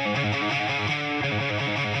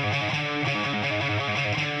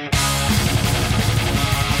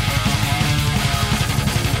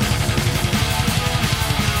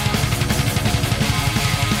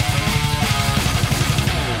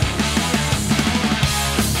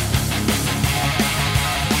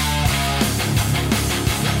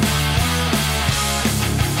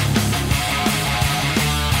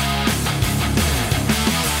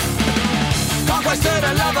 Conquest to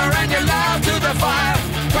the lover and your love to the fire.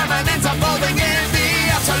 Permanence unfolding in the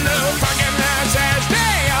absolute. Forgiveness is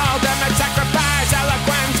the ultimate sacrifice.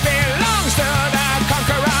 Eloquence belongs to the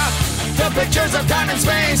conqueror. The pictures of time and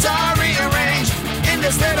space are rearranged in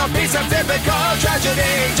this little piece of typical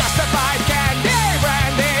tragedy. Justified candy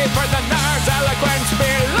brandy for the nerves. Eloquence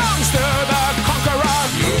belongs to the conqueror.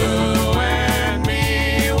 You and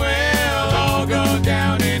me will all go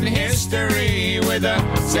down in history with a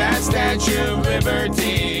sad statue of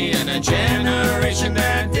liberty and a generation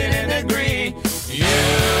that didn't agree. You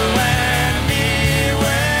and me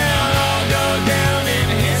will all go down in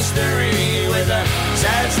history with a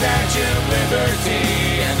sad statue of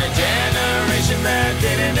liberty and a generation that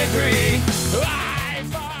didn't agree. I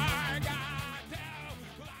forgot to.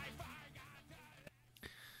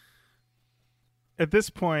 At this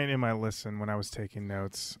point in my listen, when I was taking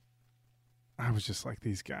notes, I was just like,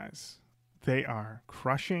 these guys. They are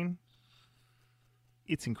crushing.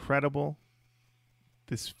 It's incredible.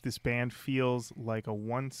 This band feels like a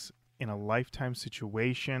once-in-a-lifetime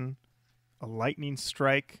situation, a lightning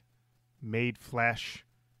strike made flesh.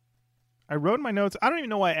 I wrote in my notes, I don't even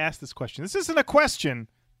know why I asked this question. This isn't a question.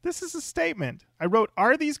 This is a statement. I wrote,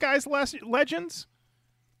 are these guys legends?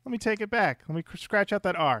 Let me take it back. Let me scratch out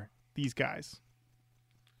that R. These guys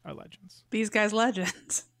are legends. These guys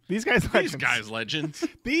legends. These guys legends. These guys legends.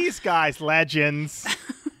 These guys legends.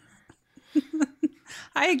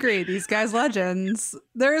 I agree. These guys legends.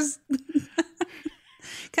 There's.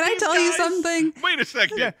 Can I tell you something? Wait a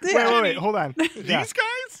second. Yeah. Wait. Hold on. These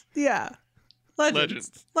guys? Yeah.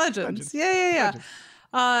 Legends. Yeah. Legends.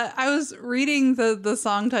 I was reading the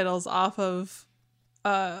song titles off of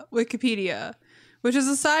Wikipedia, which is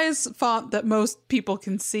a size font that most people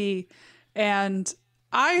can see. And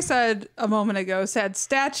I said a moment ago, Sad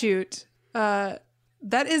Statute.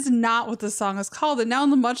 That is not what the song is called. And now in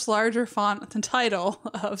the much larger font, the title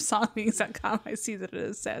of songbeings.com, I see that it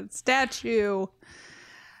is Sad Statue.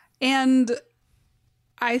 And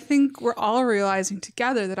I think we're all realizing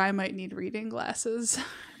together that I might need reading glasses.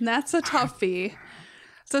 And that's a toughie.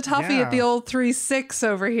 It's a toughie at the old 3.6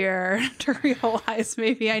 over here to realize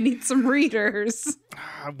maybe I need some readers.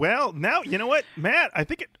 Well, now, you know what, Matt, I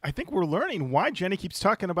think we're learning why Jenny keeps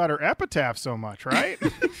talking about her epitaph so much, right?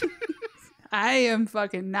 I am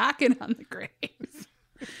fucking knocking on the grave.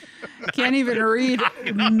 Can't even read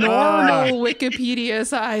normal Wikipedia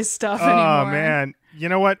size stuff anymore. Oh, man. You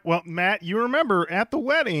know what? Well, Matt, you remember at the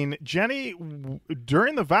wedding, Jenny,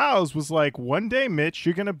 during the vows, was like, one day, Mitch,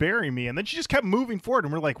 you're going to bury me. And then she just kept moving forward.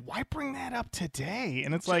 And we're like, why bring that up today?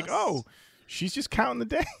 And it's like, oh, she's just counting the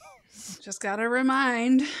days. Just got to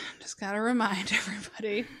remind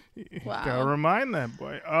everybody. Wow. Got to remind that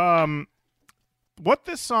boy. What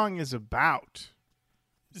this song is about,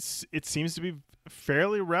 it seems to be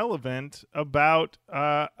fairly relevant about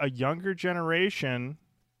a younger generation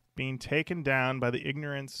being taken down by the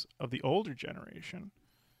ignorance of the older generation.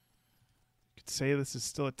 You could say this is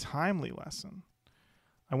still a timely lesson.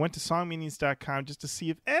 I went to songmeanings.com just to see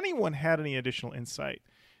if anyone had any additional insight.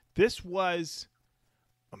 This was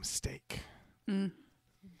a mistake.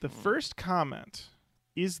 The first comment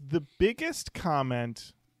is the biggest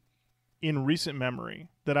comment in recent memory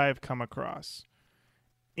that I have come across.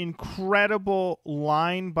 Incredible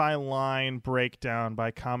line-by-line breakdown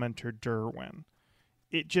by commenter Derwin.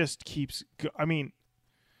 It just keeps...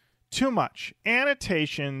 too much.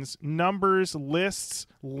 Annotations, numbers, lists,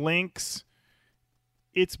 links.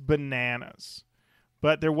 It's bananas.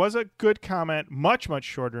 But there was a good comment, much, much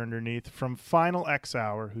shorter underneath, from Final X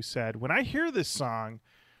Hour, who said, when I hear this song,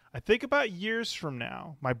 I think about years from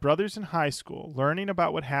now, my brother's in high school, learning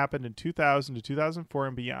about what happened in 2000 to 2004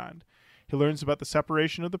 and beyond. He learns about the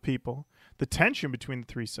separation of the people, the tension between the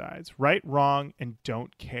three sides, right, wrong, and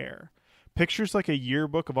don't care. Pictures like a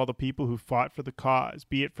yearbook of all the people who fought for the cause,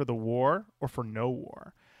 be it for the war or for no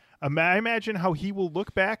war. I imagine how he will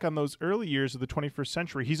look back on those early years of the 21st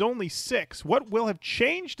century. He's only 6. What will have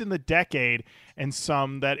changed in the decade and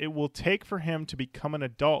some that it will take for him to become an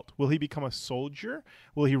adult? Will he become a soldier?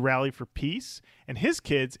 Will he rally for peace? And his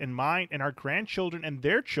kids and mine and our grandchildren and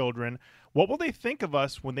their children, what will they think of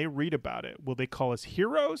us when they read about it? Will they call us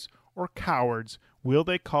heroes or cowards? Will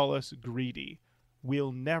they call us greedy?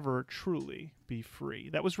 We'll never truly be free.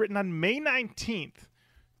 That was written on May 19th,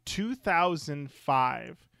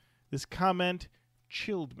 2005. This comment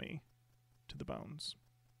chilled me to the bones.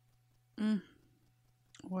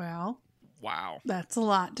 Well, Wow. that's a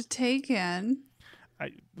lot to take in.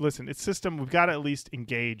 Listen, it's system. We've got to at least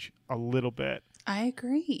engage a little bit I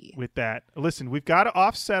agree. with that. Listen, we've got to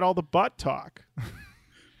offset all the butt talk.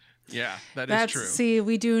 Yeah, That's true. see,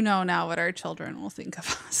 we do know now what our children will think of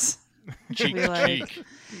us. Cheek be to like- cheek.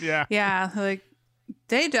 Yeah. Yeah, like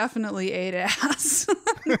they definitely ate ass.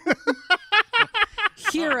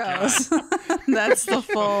 Heroes. That's the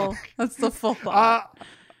full thought.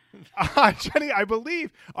 Jenny, I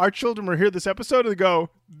believe our children will hear this episode and go,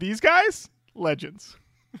 these guys, legends.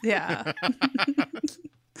 Yeah.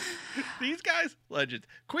 These guys, legends.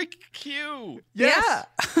 Quick cue. Yes.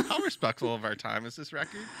 Yeah. How respectful of our time is this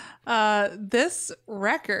record? This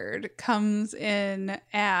record comes in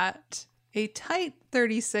at a tight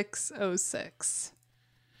 3606.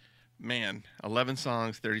 Man, 11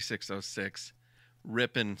 songs, 3606,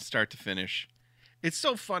 ripping start to finish. It's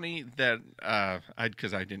so funny that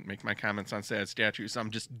because I didn't make my comments on Sad Statues, I'm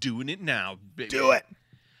just doing it now, baby. Do it.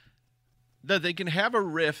 That they can have a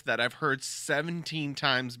riff that I've heard 17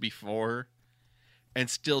 times before and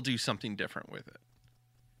still do something different with it.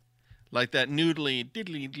 Like that noodly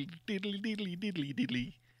diddly diddly diddly diddly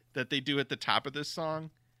diddly that they do at the top of this song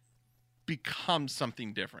becomes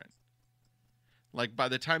something different. Like by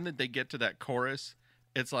the time that they get to that chorus,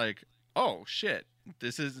 it's like, oh shit,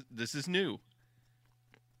 this is new.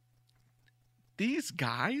 These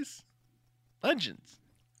guys, legends.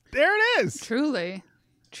 There it is. Truly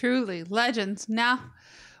legends. Now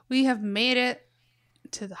we have made it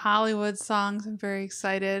to the Hollywood songs. I'm very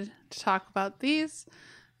excited to talk about these.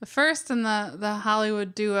 The first in the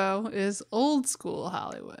Hollywood duo is Old School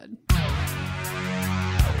Hollywood.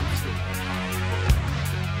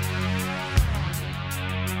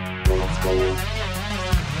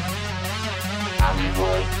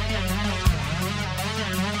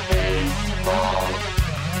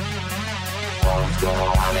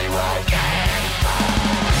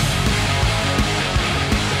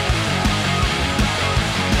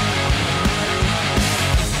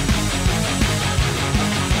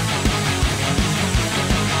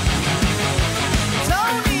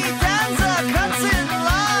 Tony Danza cuts in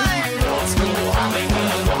line. Old school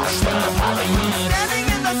Hollywood, washed up Hollywood. Standing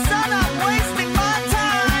in the sun, I'm wasting my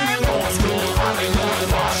time. Old school Hollywood,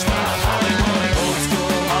 washed up Hollywood. Old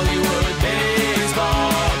school Hollywood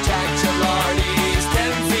baseball. Jack Gilardi's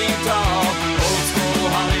 10 feet tall. Old school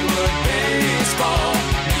Hollywood baseball.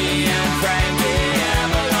 Me and Frankie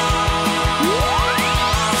Avalon.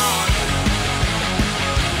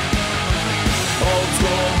 Old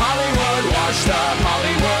school Hollywood, washed up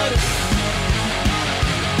Hollywood.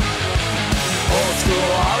 Old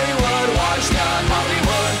school Hollywood, washed up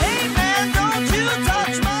Hollywood. Hey man, don't you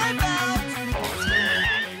touch my belt.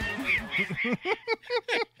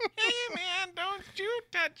 Hey man, don't you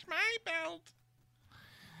touch my belt.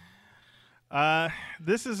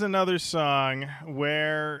 This is another song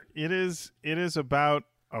where it is about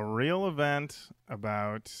a real event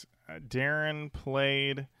about Darren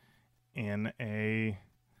played in a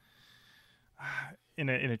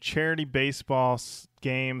charity baseball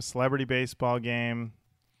game, celebrity baseball game.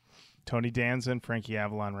 Tony Danza and Frankie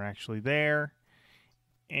Avalon were actually there,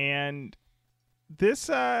 and this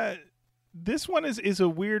one is a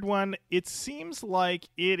weird one. It seems like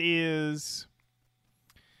it is,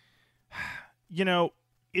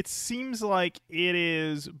 it seems like it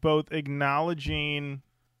is both acknowledging.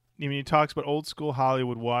 I mean, he talks about old school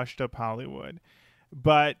Hollywood, washed up Hollywood,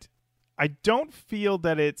 but I don't feel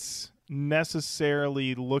that it's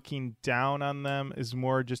necessarily looking down on them. Is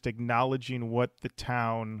more just acknowledging what the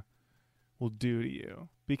town will do to you.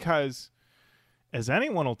 Because, as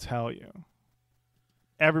anyone will tell you,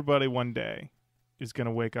 everybody one day is going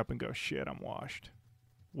to wake up and go, shit, I'm washed.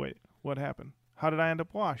 Wait, what happened? How did I end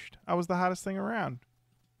up washed? I was the hottest thing around.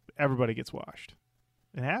 Everybody gets washed.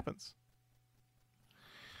 It happens.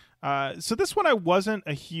 So this one I wasn't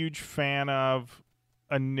a huge fan of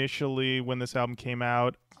initially when this album came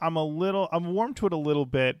out. I'm warm to it a little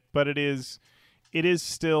bit, but it is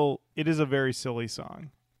a very silly song.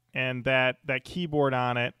 And that keyboard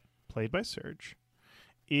on it, played by Serge,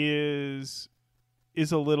 is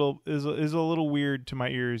is a little weird to my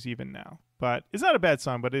ears even now. But it's not a bad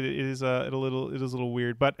song, but it is a little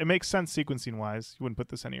weird. But it makes sense sequencing wise. You wouldn't put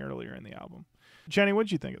this any earlier in the album. Jenny, what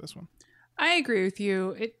did you think of this one? I agree with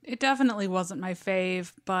you. It definitely wasn't my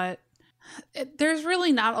fave, but there's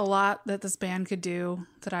really not a lot that this band could do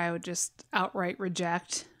that I would just outright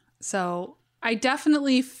reject. So I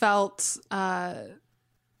definitely felt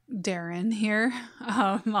Darren here.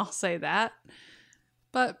 I'll say that.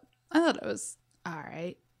 But I thought it was all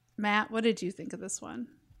right. Matt, what did you think of this one?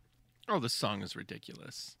 Oh, the song is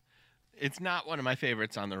ridiculous. It's not one of my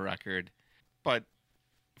favorites on the record, but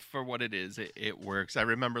for what it is, it works. I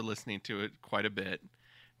remember listening to it quite a bit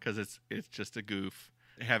because it's just a goof.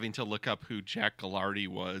 Having to look up who Jack Gallardi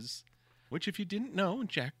was, which if you didn't know,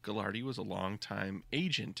 Jack Gallardi was a longtime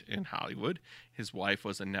agent in Hollywood. His wife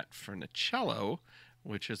was Annette Funicello,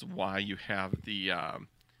 which is why you have the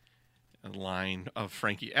line of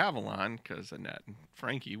Frankie Avalon, because Annette and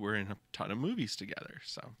Frankie were in a ton of movies together.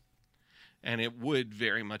 So, and it would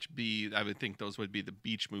very much be, I would think those would be the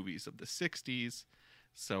beach movies of the 60s.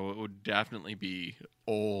 So it would definitely be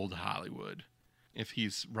old Hollywood if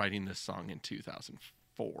he's writing this song in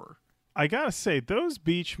 2004. I gotta say, those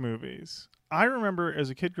beach movies, I remember as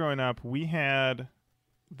a kid growing up, we had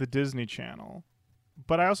the Disney Channel,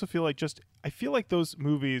 but I also feel like those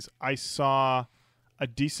movies I saw a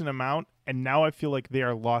decent amount, and now I feel like they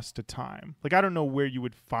are lost to time. Like, I don't know where you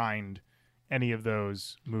would find any of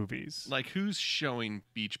those movies. Like, who's showing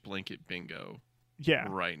Beach Blanket Bingo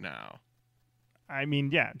right now? I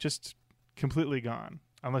mean, yeah, just completely gone.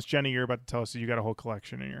 Unless, Jenny, you're about to tell us that you got a whole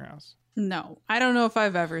collection in your house. No, I don't know if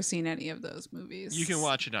I've ever seen any of those movies. You can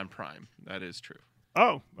watch it on Prime. That is true.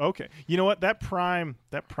 Oh, okay. You know what? That Prime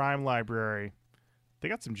library, they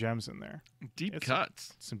got some gems in there. Deep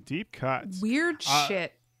cuts. Some deep cuts. Weird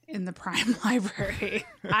shit in the Prime library.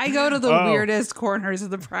 I go to the weirdest corners of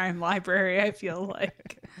the Prime library, I feel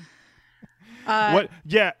like. What?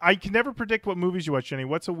 Yeah, I can never predict what movies you watch, Jenny.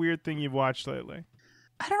 What's a weird thing you've watched lately?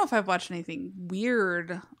 I don't know if I've watched anything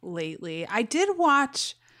weird lately. I did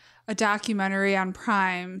watch a documentary on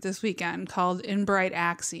Prime this weekend called In Bright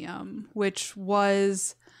Axiom, which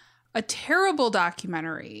was a terrible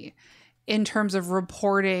documentary in terms of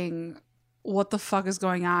reporting what the fuck is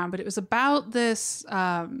going on. But it was about this,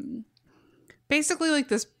 basically like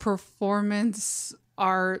this performance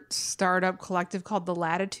art startup collective called the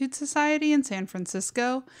Latitude Society in San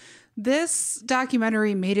Francisco. This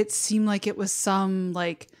documentary made it seem like it was some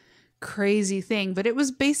like crazy thing, but it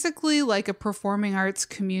was basically like a performing arts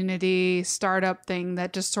community startup thing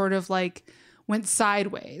that just sort of like went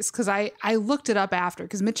sideways. Cause I looked it up after,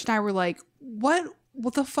 cause Mitch and I were like, what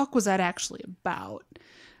the fuck was that actually about?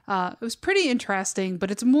 It was pretty interesting, but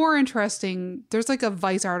it's more interesting. There's like a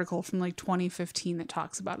Vice article from like 2015 that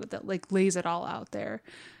talks about it, that like lays it all out there.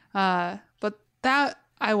 But that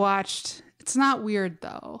I watched, it's not weird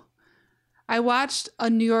though. I watched A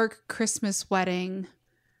New York Christmas Wedding,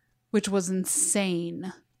 which was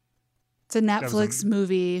insane. It's a Netflix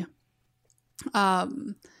movie.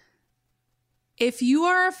 If you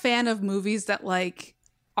are a fan of movies that like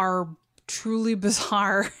are truly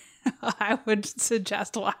bizarre, I would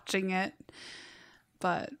suggest watching it.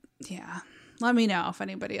 But yeah, let me know if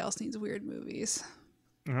anybody else needs weird movies.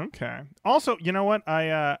 Okay. Also, you know what?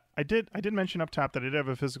 I did mention up top that I did have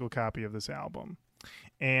a physical copy of this album,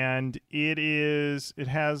 and it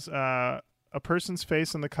has a person's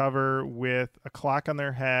face on the cover with a clock on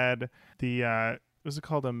their head. Was it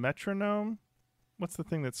called a metronome? What's the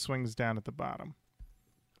thing that swings down at the bottom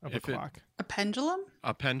of a clock? A pendulum?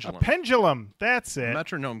 A pendulum. A pendulum. That's it. A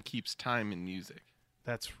metronome keeps time in music.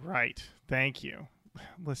 That's right. Thank you.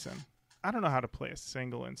 Listen, I don't know how to play a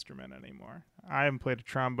single instrument anymore. I haven't played a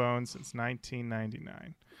trombone since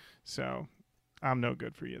 1999. So I'm no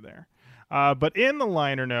good for you there. But in the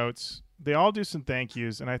liner notes, they all do some thank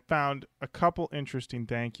yous, and I found a couple interesting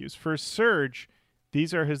thank yous. For Serge,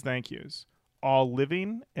 these are his thank yous. All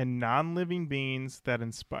living and non-living beings that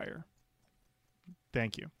inspire.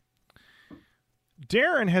 Thank you.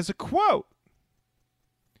 Darren has a quote.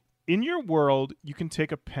 In your world, you can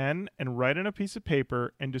take a pen and write on a piece of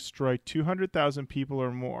paper and destroy 200,000 people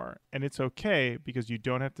or more, and it's okay because you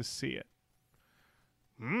don't have to see it.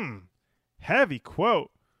 Heavy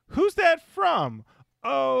quote. Who's that from?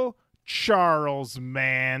 Oh, Charles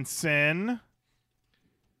Manson.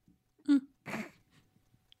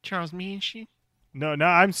 Charles Manson? No,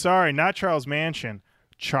 I'm sorry. Not Charles Manson.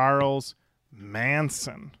 Charles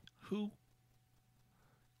Manson. Who?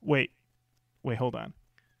 Wait, hold on.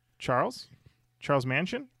 Charles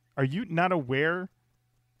Manson? Are you not aware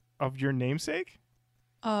of your namesake?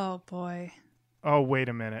 Oh boy. Oh, wait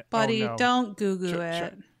a minute. Buddy, oh, no. don't Google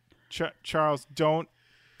it. Charles, don't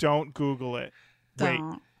Google it. Wait.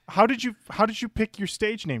 Don't. How did you pick your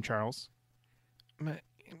stage name, Charles?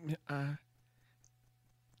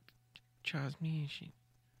 Charles Minchin.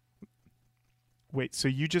 Wait, so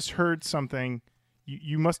you just heard something?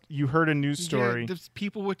 You heard a news story. Yeah,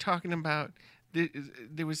 people were talking about.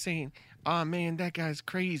 They were saying, "Oh man, that guy's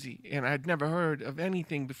crazy," and I'd never heard of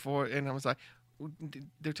anything before. And I was like,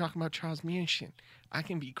 "They're talking about Charles Minchin. I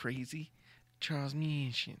can be crazy, Charles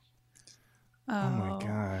Minchin." Oh my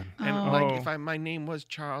God! And like, if my name was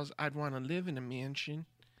Charles, I'd want to live in a mansion.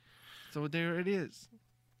 So there it is.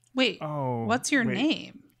 Wait. What's your wait.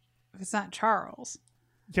 name? If it's not Charles.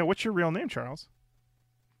 Yeah, what's your real name, Charles?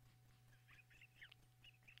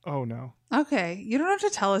 Oh no. Okay, you don't have to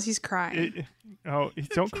tell us he's crying.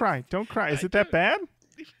 Don't cry. Don't cry. Is it that bad?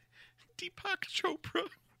 Deepak Chopra.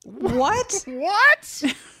 What? What?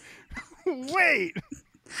 Wait.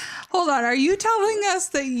 Hold on. Are you telling us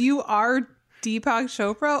that you are Deepak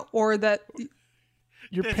Chopra or that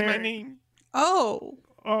Your That's my name. Oh.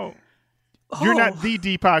 You're not the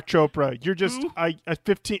Deepak Chopra. You're just a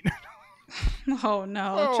 15. Oh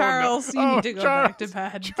no, Oh, Charles, no. you Oh, need to go Charles, back to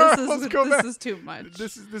bed. Charles, go this back. is too much.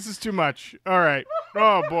 This is too much. All right.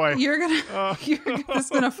 Oh boy. This is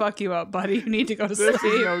gonna fuck you up, buddy. You need to go to This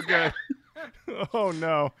sleep. is no good. Oh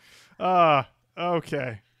no.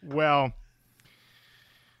 Okay. Well,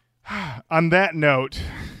 on that note,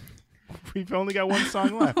 we've only got one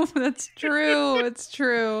song left. That's true. It's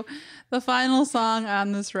true. The final song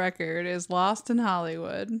on this record is Lost in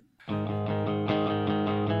Hollywood.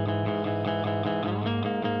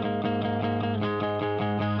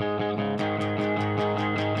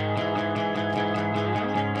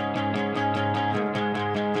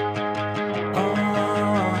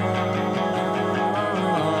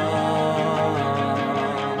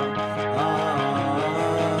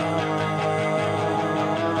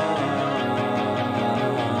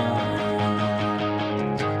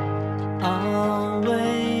 I'll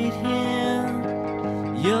wait here.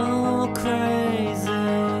 You're crazy.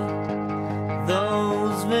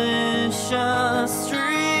 Those vicious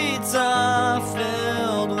streets are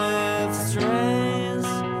filled with strays.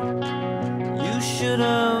 You should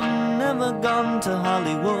have never gone to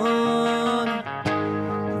Hollywood.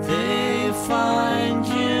 They find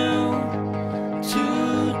you to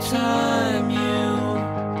time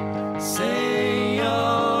you. Say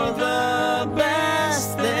you're the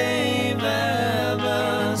best they've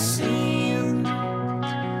ever seen.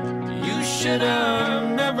 You should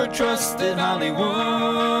have never trusted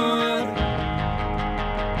Hollywood.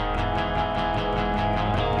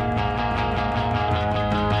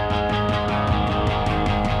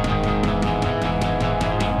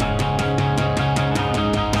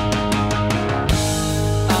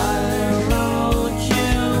 I wrote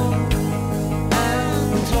you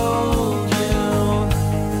and told you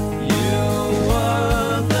you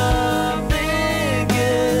were the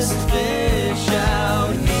biggest fish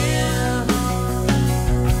out here.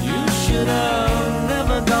 You should have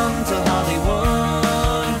never gone to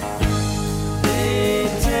Hollywood. They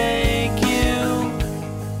take you.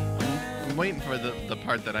 I'm waiting for the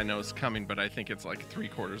part that I know is coming, but I think it's like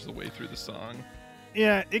 3/4 of the way through the song.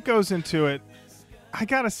 Yeah, it goes into it. I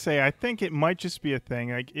gotta say, I think it might just be a thing.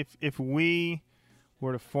 Like if we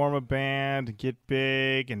were to form a band, get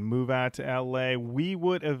big, and move out to LA, we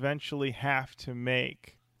would eventually have to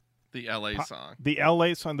make The LA song. the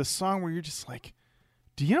LA song, the song where you're just like,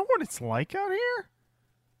 do you know what it's like out here?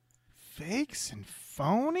 Fakes and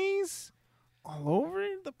phonies all over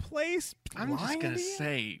the place. I'm just lying gonna to you.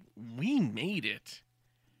 say we made it,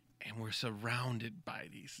 and we're surrounded by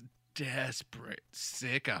these desperate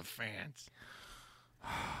sycophants.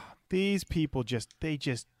 These people just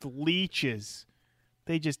leeches.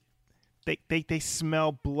 They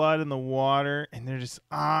smell blood in the water and they're just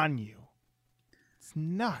on you. It's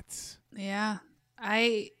nuts. Yeah.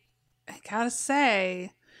 I gotta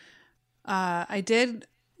say, I did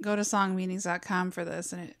go to songmeanings.com for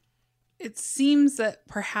this, and it seems that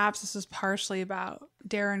perhaps this was partially about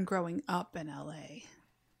Darren growing up in LA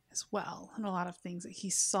as well, and a lot of things that he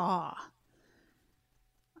saw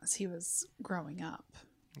as he was growing up.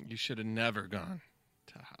 You should have never gone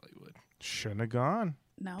to Hollywood. Shouldn't have gone.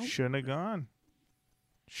 No? Shouldn't have gone.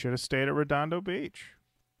 Should have stayed at Redondo Beach.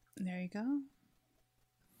 There you go.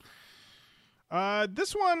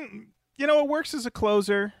 This one, it works as a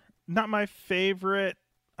closer. Not my favorite.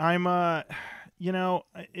 It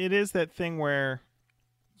is that thing where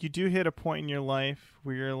you do hit a point in your life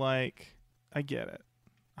where you're like, I get it.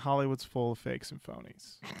 Hollywood's full of fakes and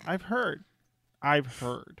phonies. I've heard.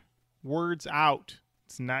 Words out.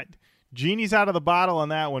 It's not. Genie's out of the bottle on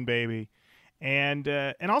that one, baby. And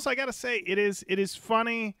also I gotta say, it is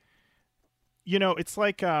funny. You know, it's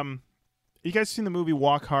like you guys seen the movie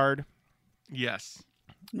Walk Hard? Yes.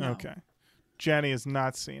 No. Okay. Jenny has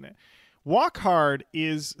not seen it. Walk Hard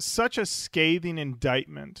is such a scathing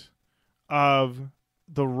indictment of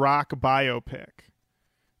the rock biopic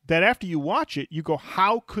that after you watch it, you go,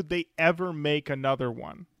 how could they ever make another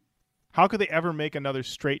one? How could they ever make another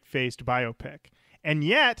straight-faced biopic? And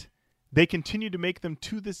yet, they continue to make them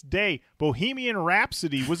to this day. Bohemian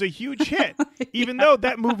Rhapsody was a huge hit, even though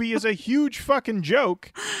that movie is a huge fucking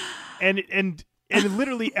joke. And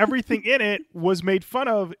literally everything in it was made fun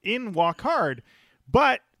of in Walk Hard.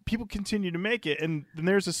 But people continue to make it. And then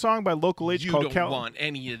there's a song by Local H You called don't want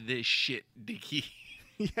any of this shit, Dickie.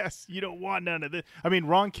 Yes, you don't want none of this. I mean,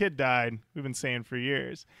 Wrong Kid died. We've been saying for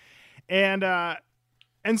years. And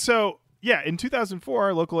so, yeah, in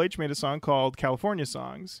 2004, Local H made a song called California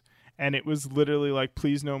Songs. And it was literally like,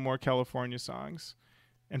 please no more California songs.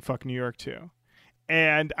 And fuck New York, too.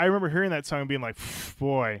 And I remember hearing that song and being like,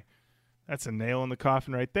 boy, that's a nail in the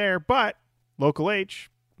coffin right there. But Local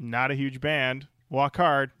H, not a huge band. Walk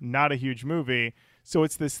Hard, not a huge movie. So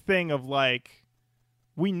it's this thing of like,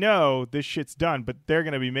 we know this shit's done, but they're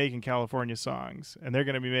going to be making California songs, and they're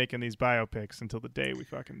going to be making these biopics until the day we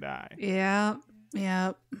fucking die. Yeah.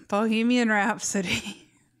 Bohemian Rhapsody.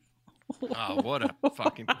 Oh, what a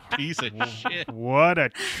fucking piece of shit. What a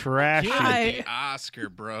trash. Give it the Oscar,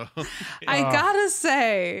 bro. I gotta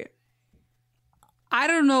say, I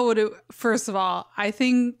don't know what it... First of all, I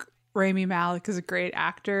think Rami Malek is a great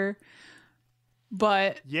actor,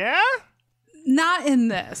 but... Yeah? Not in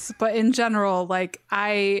this, but in general, like,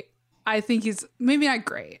 I think he's maybe not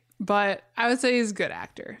great, but I would say he's a good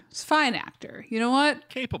actor. He's a fine actor. You know what?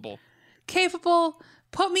 Capable.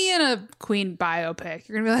 Put me in a Queen biopic.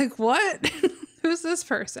 You're going to be like, what? Who's this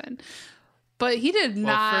person? But he did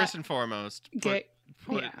not... Well, first and foremost, put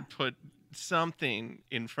yeah. something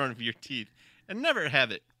in front of your teeth and never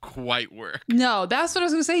have it quite work. No, that's what I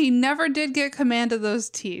was going to say. He never did get command of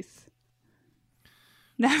those teeth.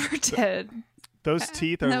 Never did. Those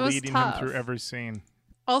teeth are That was leading tough. him through every scene.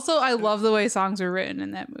 Also, I love the way songs were written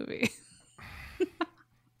in that movie.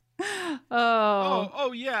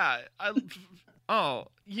 Oh yeah.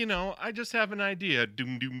 I just have an idea.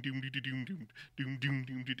 Doom doom doom doom doom doom doom doom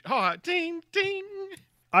doom doom. Oh, ding ding.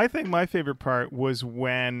 I think my favorite part was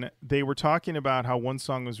when they were talking about how one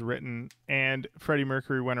song was written, and Freddie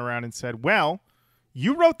Mercury went around and said, well,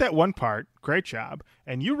 you wrote that one part, great job,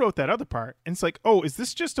 and you wrote that other part. And it's like, oh, is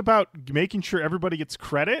this just about making sure everybody gets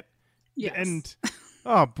credit? Yes. And,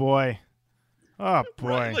 oh, boy. Oh, boy.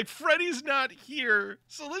 Right, like, Freddie's not here,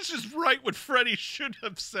 so let's just write what Freddie should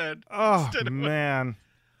have said. Oh, instead of man.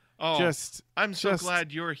 I'm so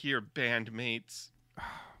glad you're here, bandmates.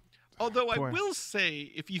 Although boy. I will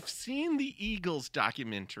say, if you've seen the Eagles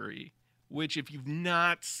documentary, which if you've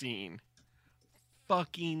not seen...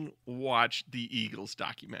 fucking watch the Eagles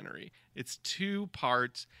documentary. It's 2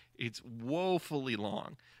 parts. It's woefully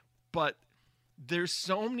long. But there's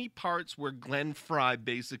so many parts where Glenn Frey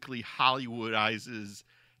basically Hollywoodizes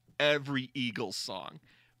every Eagles song.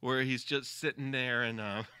 Where he's just sitting there and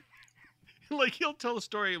like he'll tell a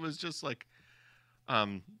story. It was just like,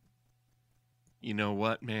 you know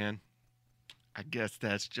what, man? I guess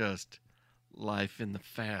that's just life in the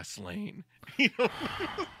fast lane. You know?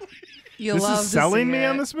 You This is love to selling see me it.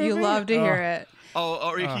 on this movie? You love to hear it.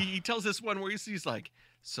 Or he tells this one where he's like,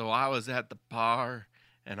 so I was at the bar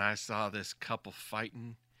and I saw this couple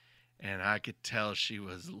fighting and I could tell she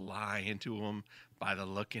was lying to him by the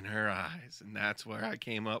look in her eyes. And that's where I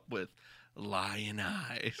came up with Lying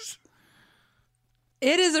Eyes.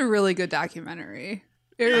 It is a really good documentary.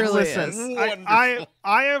 It really Listen, is. Wonderful.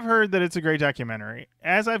 I have heard that it's a great documentary.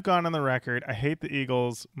 As I've gone on the record, I hate the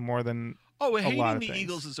Eagles more than Oh, a lot hating of the things.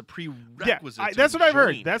 Eagles is a Yeah, prerequisite. to that's what I've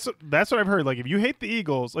heard. enjoying That's what I've heard. Like, if you hate the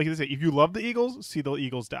Eagles, like they say, if you love the Eagles, see the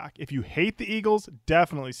Eagles doc. If you hate the Eagles,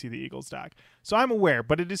 definitely see the Eagles doc. So I'm aware,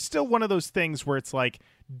 but it is still one of those things where it's like,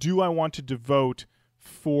 do I want to devote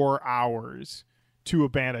 4 hours to a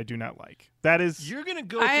band I do not like? That is, You're gonna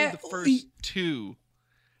go through the first 2,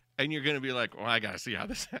 and you're gonna be like, "Well, I gotta see how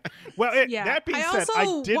this." well. Yeah. That being I said, I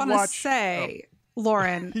also did want to watch. say,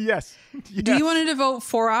 Lauren, Yes. do you want to devote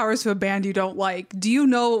 4 hours to a band you don't like? Do you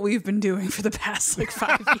know what we've been doing for the past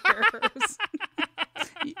 5 years?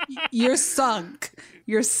 You're sunk.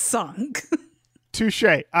 You're sunk. Touche.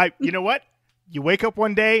 You know what? You wake up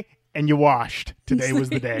one day and you washed. Today was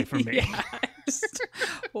the day for me. Yeah,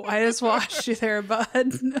 I just watched you there, bud.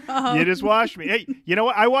 You just washed me. Hey, you know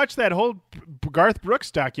what? I watched that whole Garth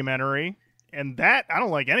Brooks documentary, and that I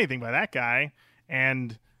don't like anything by that guy.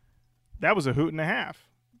 And that was a hoot and a half.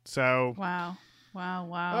 So Wow.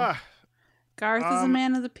 uh, Garth is a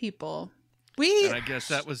man of the people. And I guess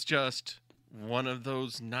that was just one of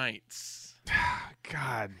those nights.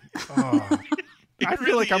 God, oh. I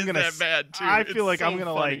feel like I'm gonna. that bad too. I feel It's like I'm so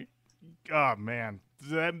gonna funny. oh man,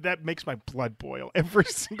 that makes my blood boil every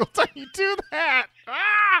single time you do that.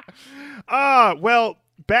 Well,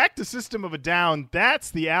 back to System of a Down.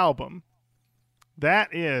 That's the album.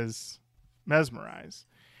 That is Mezmerize.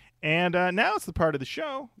 And now it's the part of the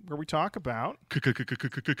show where we talk about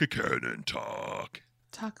Canon talk.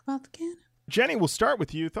 Talk about the canon. Jenny. We'll start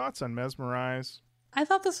with you. Thoughts on Mezmerize? I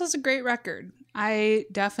thought this was a great record. I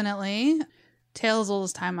definitely, tale as old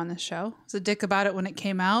as time on this show, was a dick about it when it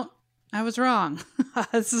came out. I was wrong.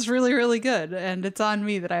 This is really, really good. And it's on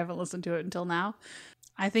me that I haven't listened to it until now.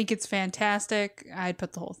 I think it's fantastic. I'd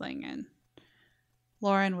put the whole thing in.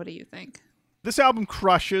 Lauren, what do you think? This album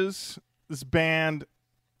crushes. This band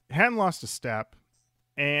hadn't lost a step,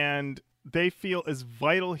 and they feel as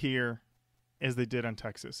vital here as they did on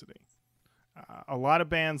Toxicity. A lot of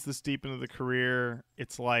bands this deep into the career,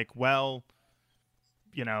 it's like, well,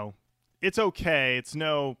 you know, it's okay. It's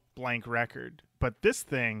no blank record, but this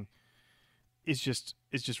thing is just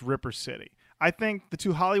Ripper City. I think the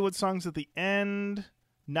two Hollywood songs at the end,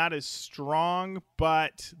 not as strong,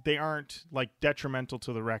 but they aren't like detrimental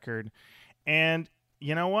to the record. And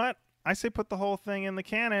you know what? I say put the whole thing in the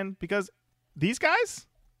canon because these guys,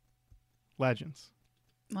 legends.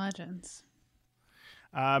 Legends.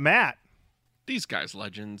 Matt. These guys,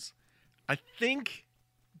 legends. I think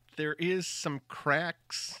there is some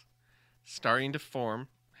cracks starting to form,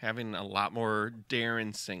 having a lot more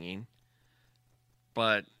Darren singing,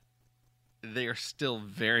 but they are still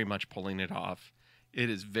very much pulling it off. It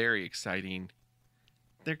is very exciting.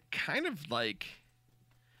 They're kind of like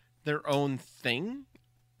their own thing.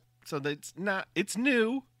 So that's not, it's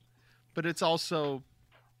new, but it's also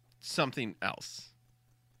something else.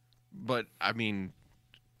 But I mean,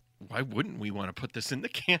 why wouldn't we want to put this in the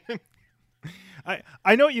canon?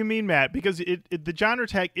 I know what you mean, Matt, because the genre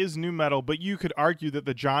tag is nu metal, but you could argue that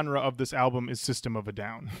the genre of this album is System of a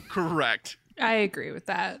Down. Correct. I agree with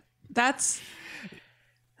that. That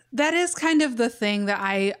is kind of the thing that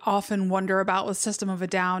I often wonder about with System of a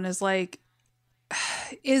Down is like,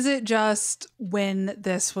 is it just when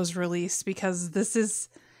this was released? Because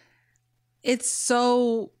it's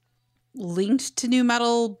so linked to nu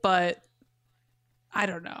metal, but I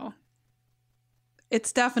don't know.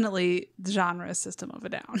 It's definitely the genre System of a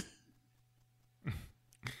Down.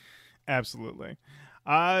 Absolutely.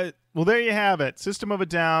 Well, there you have it. System of a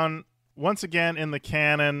Down, once again in the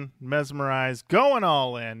canon, Mezmerize, going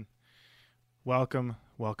all in. Welcome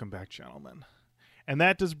back, gentlemen. And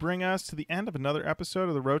that does bring us to the end of another episode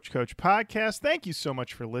of the Roach Coach podcast. Thank you so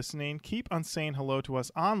much for listening. Keep on saying hello to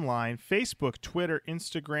us online, Facebook, Twitter,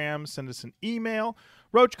 Instagram. Send us an email,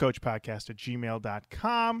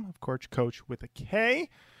 roachcoachpodcast@gmail.com. Of course, coach with a K.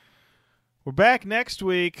 We're back next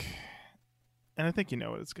week, and I think you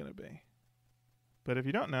know what it's going to be. But if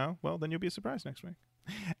you don't know, well, then you'll be surprised next week.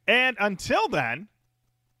 And until then,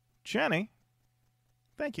 Jenny,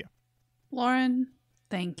 thank you. Lauren,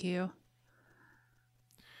 thank you.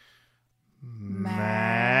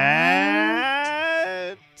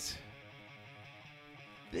 Matt.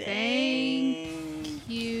 Thank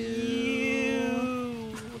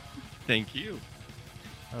you. Thank you.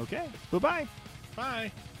 Okay. Bye-bye.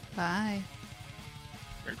 Bye. Bye.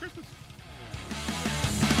 Merry Christmas.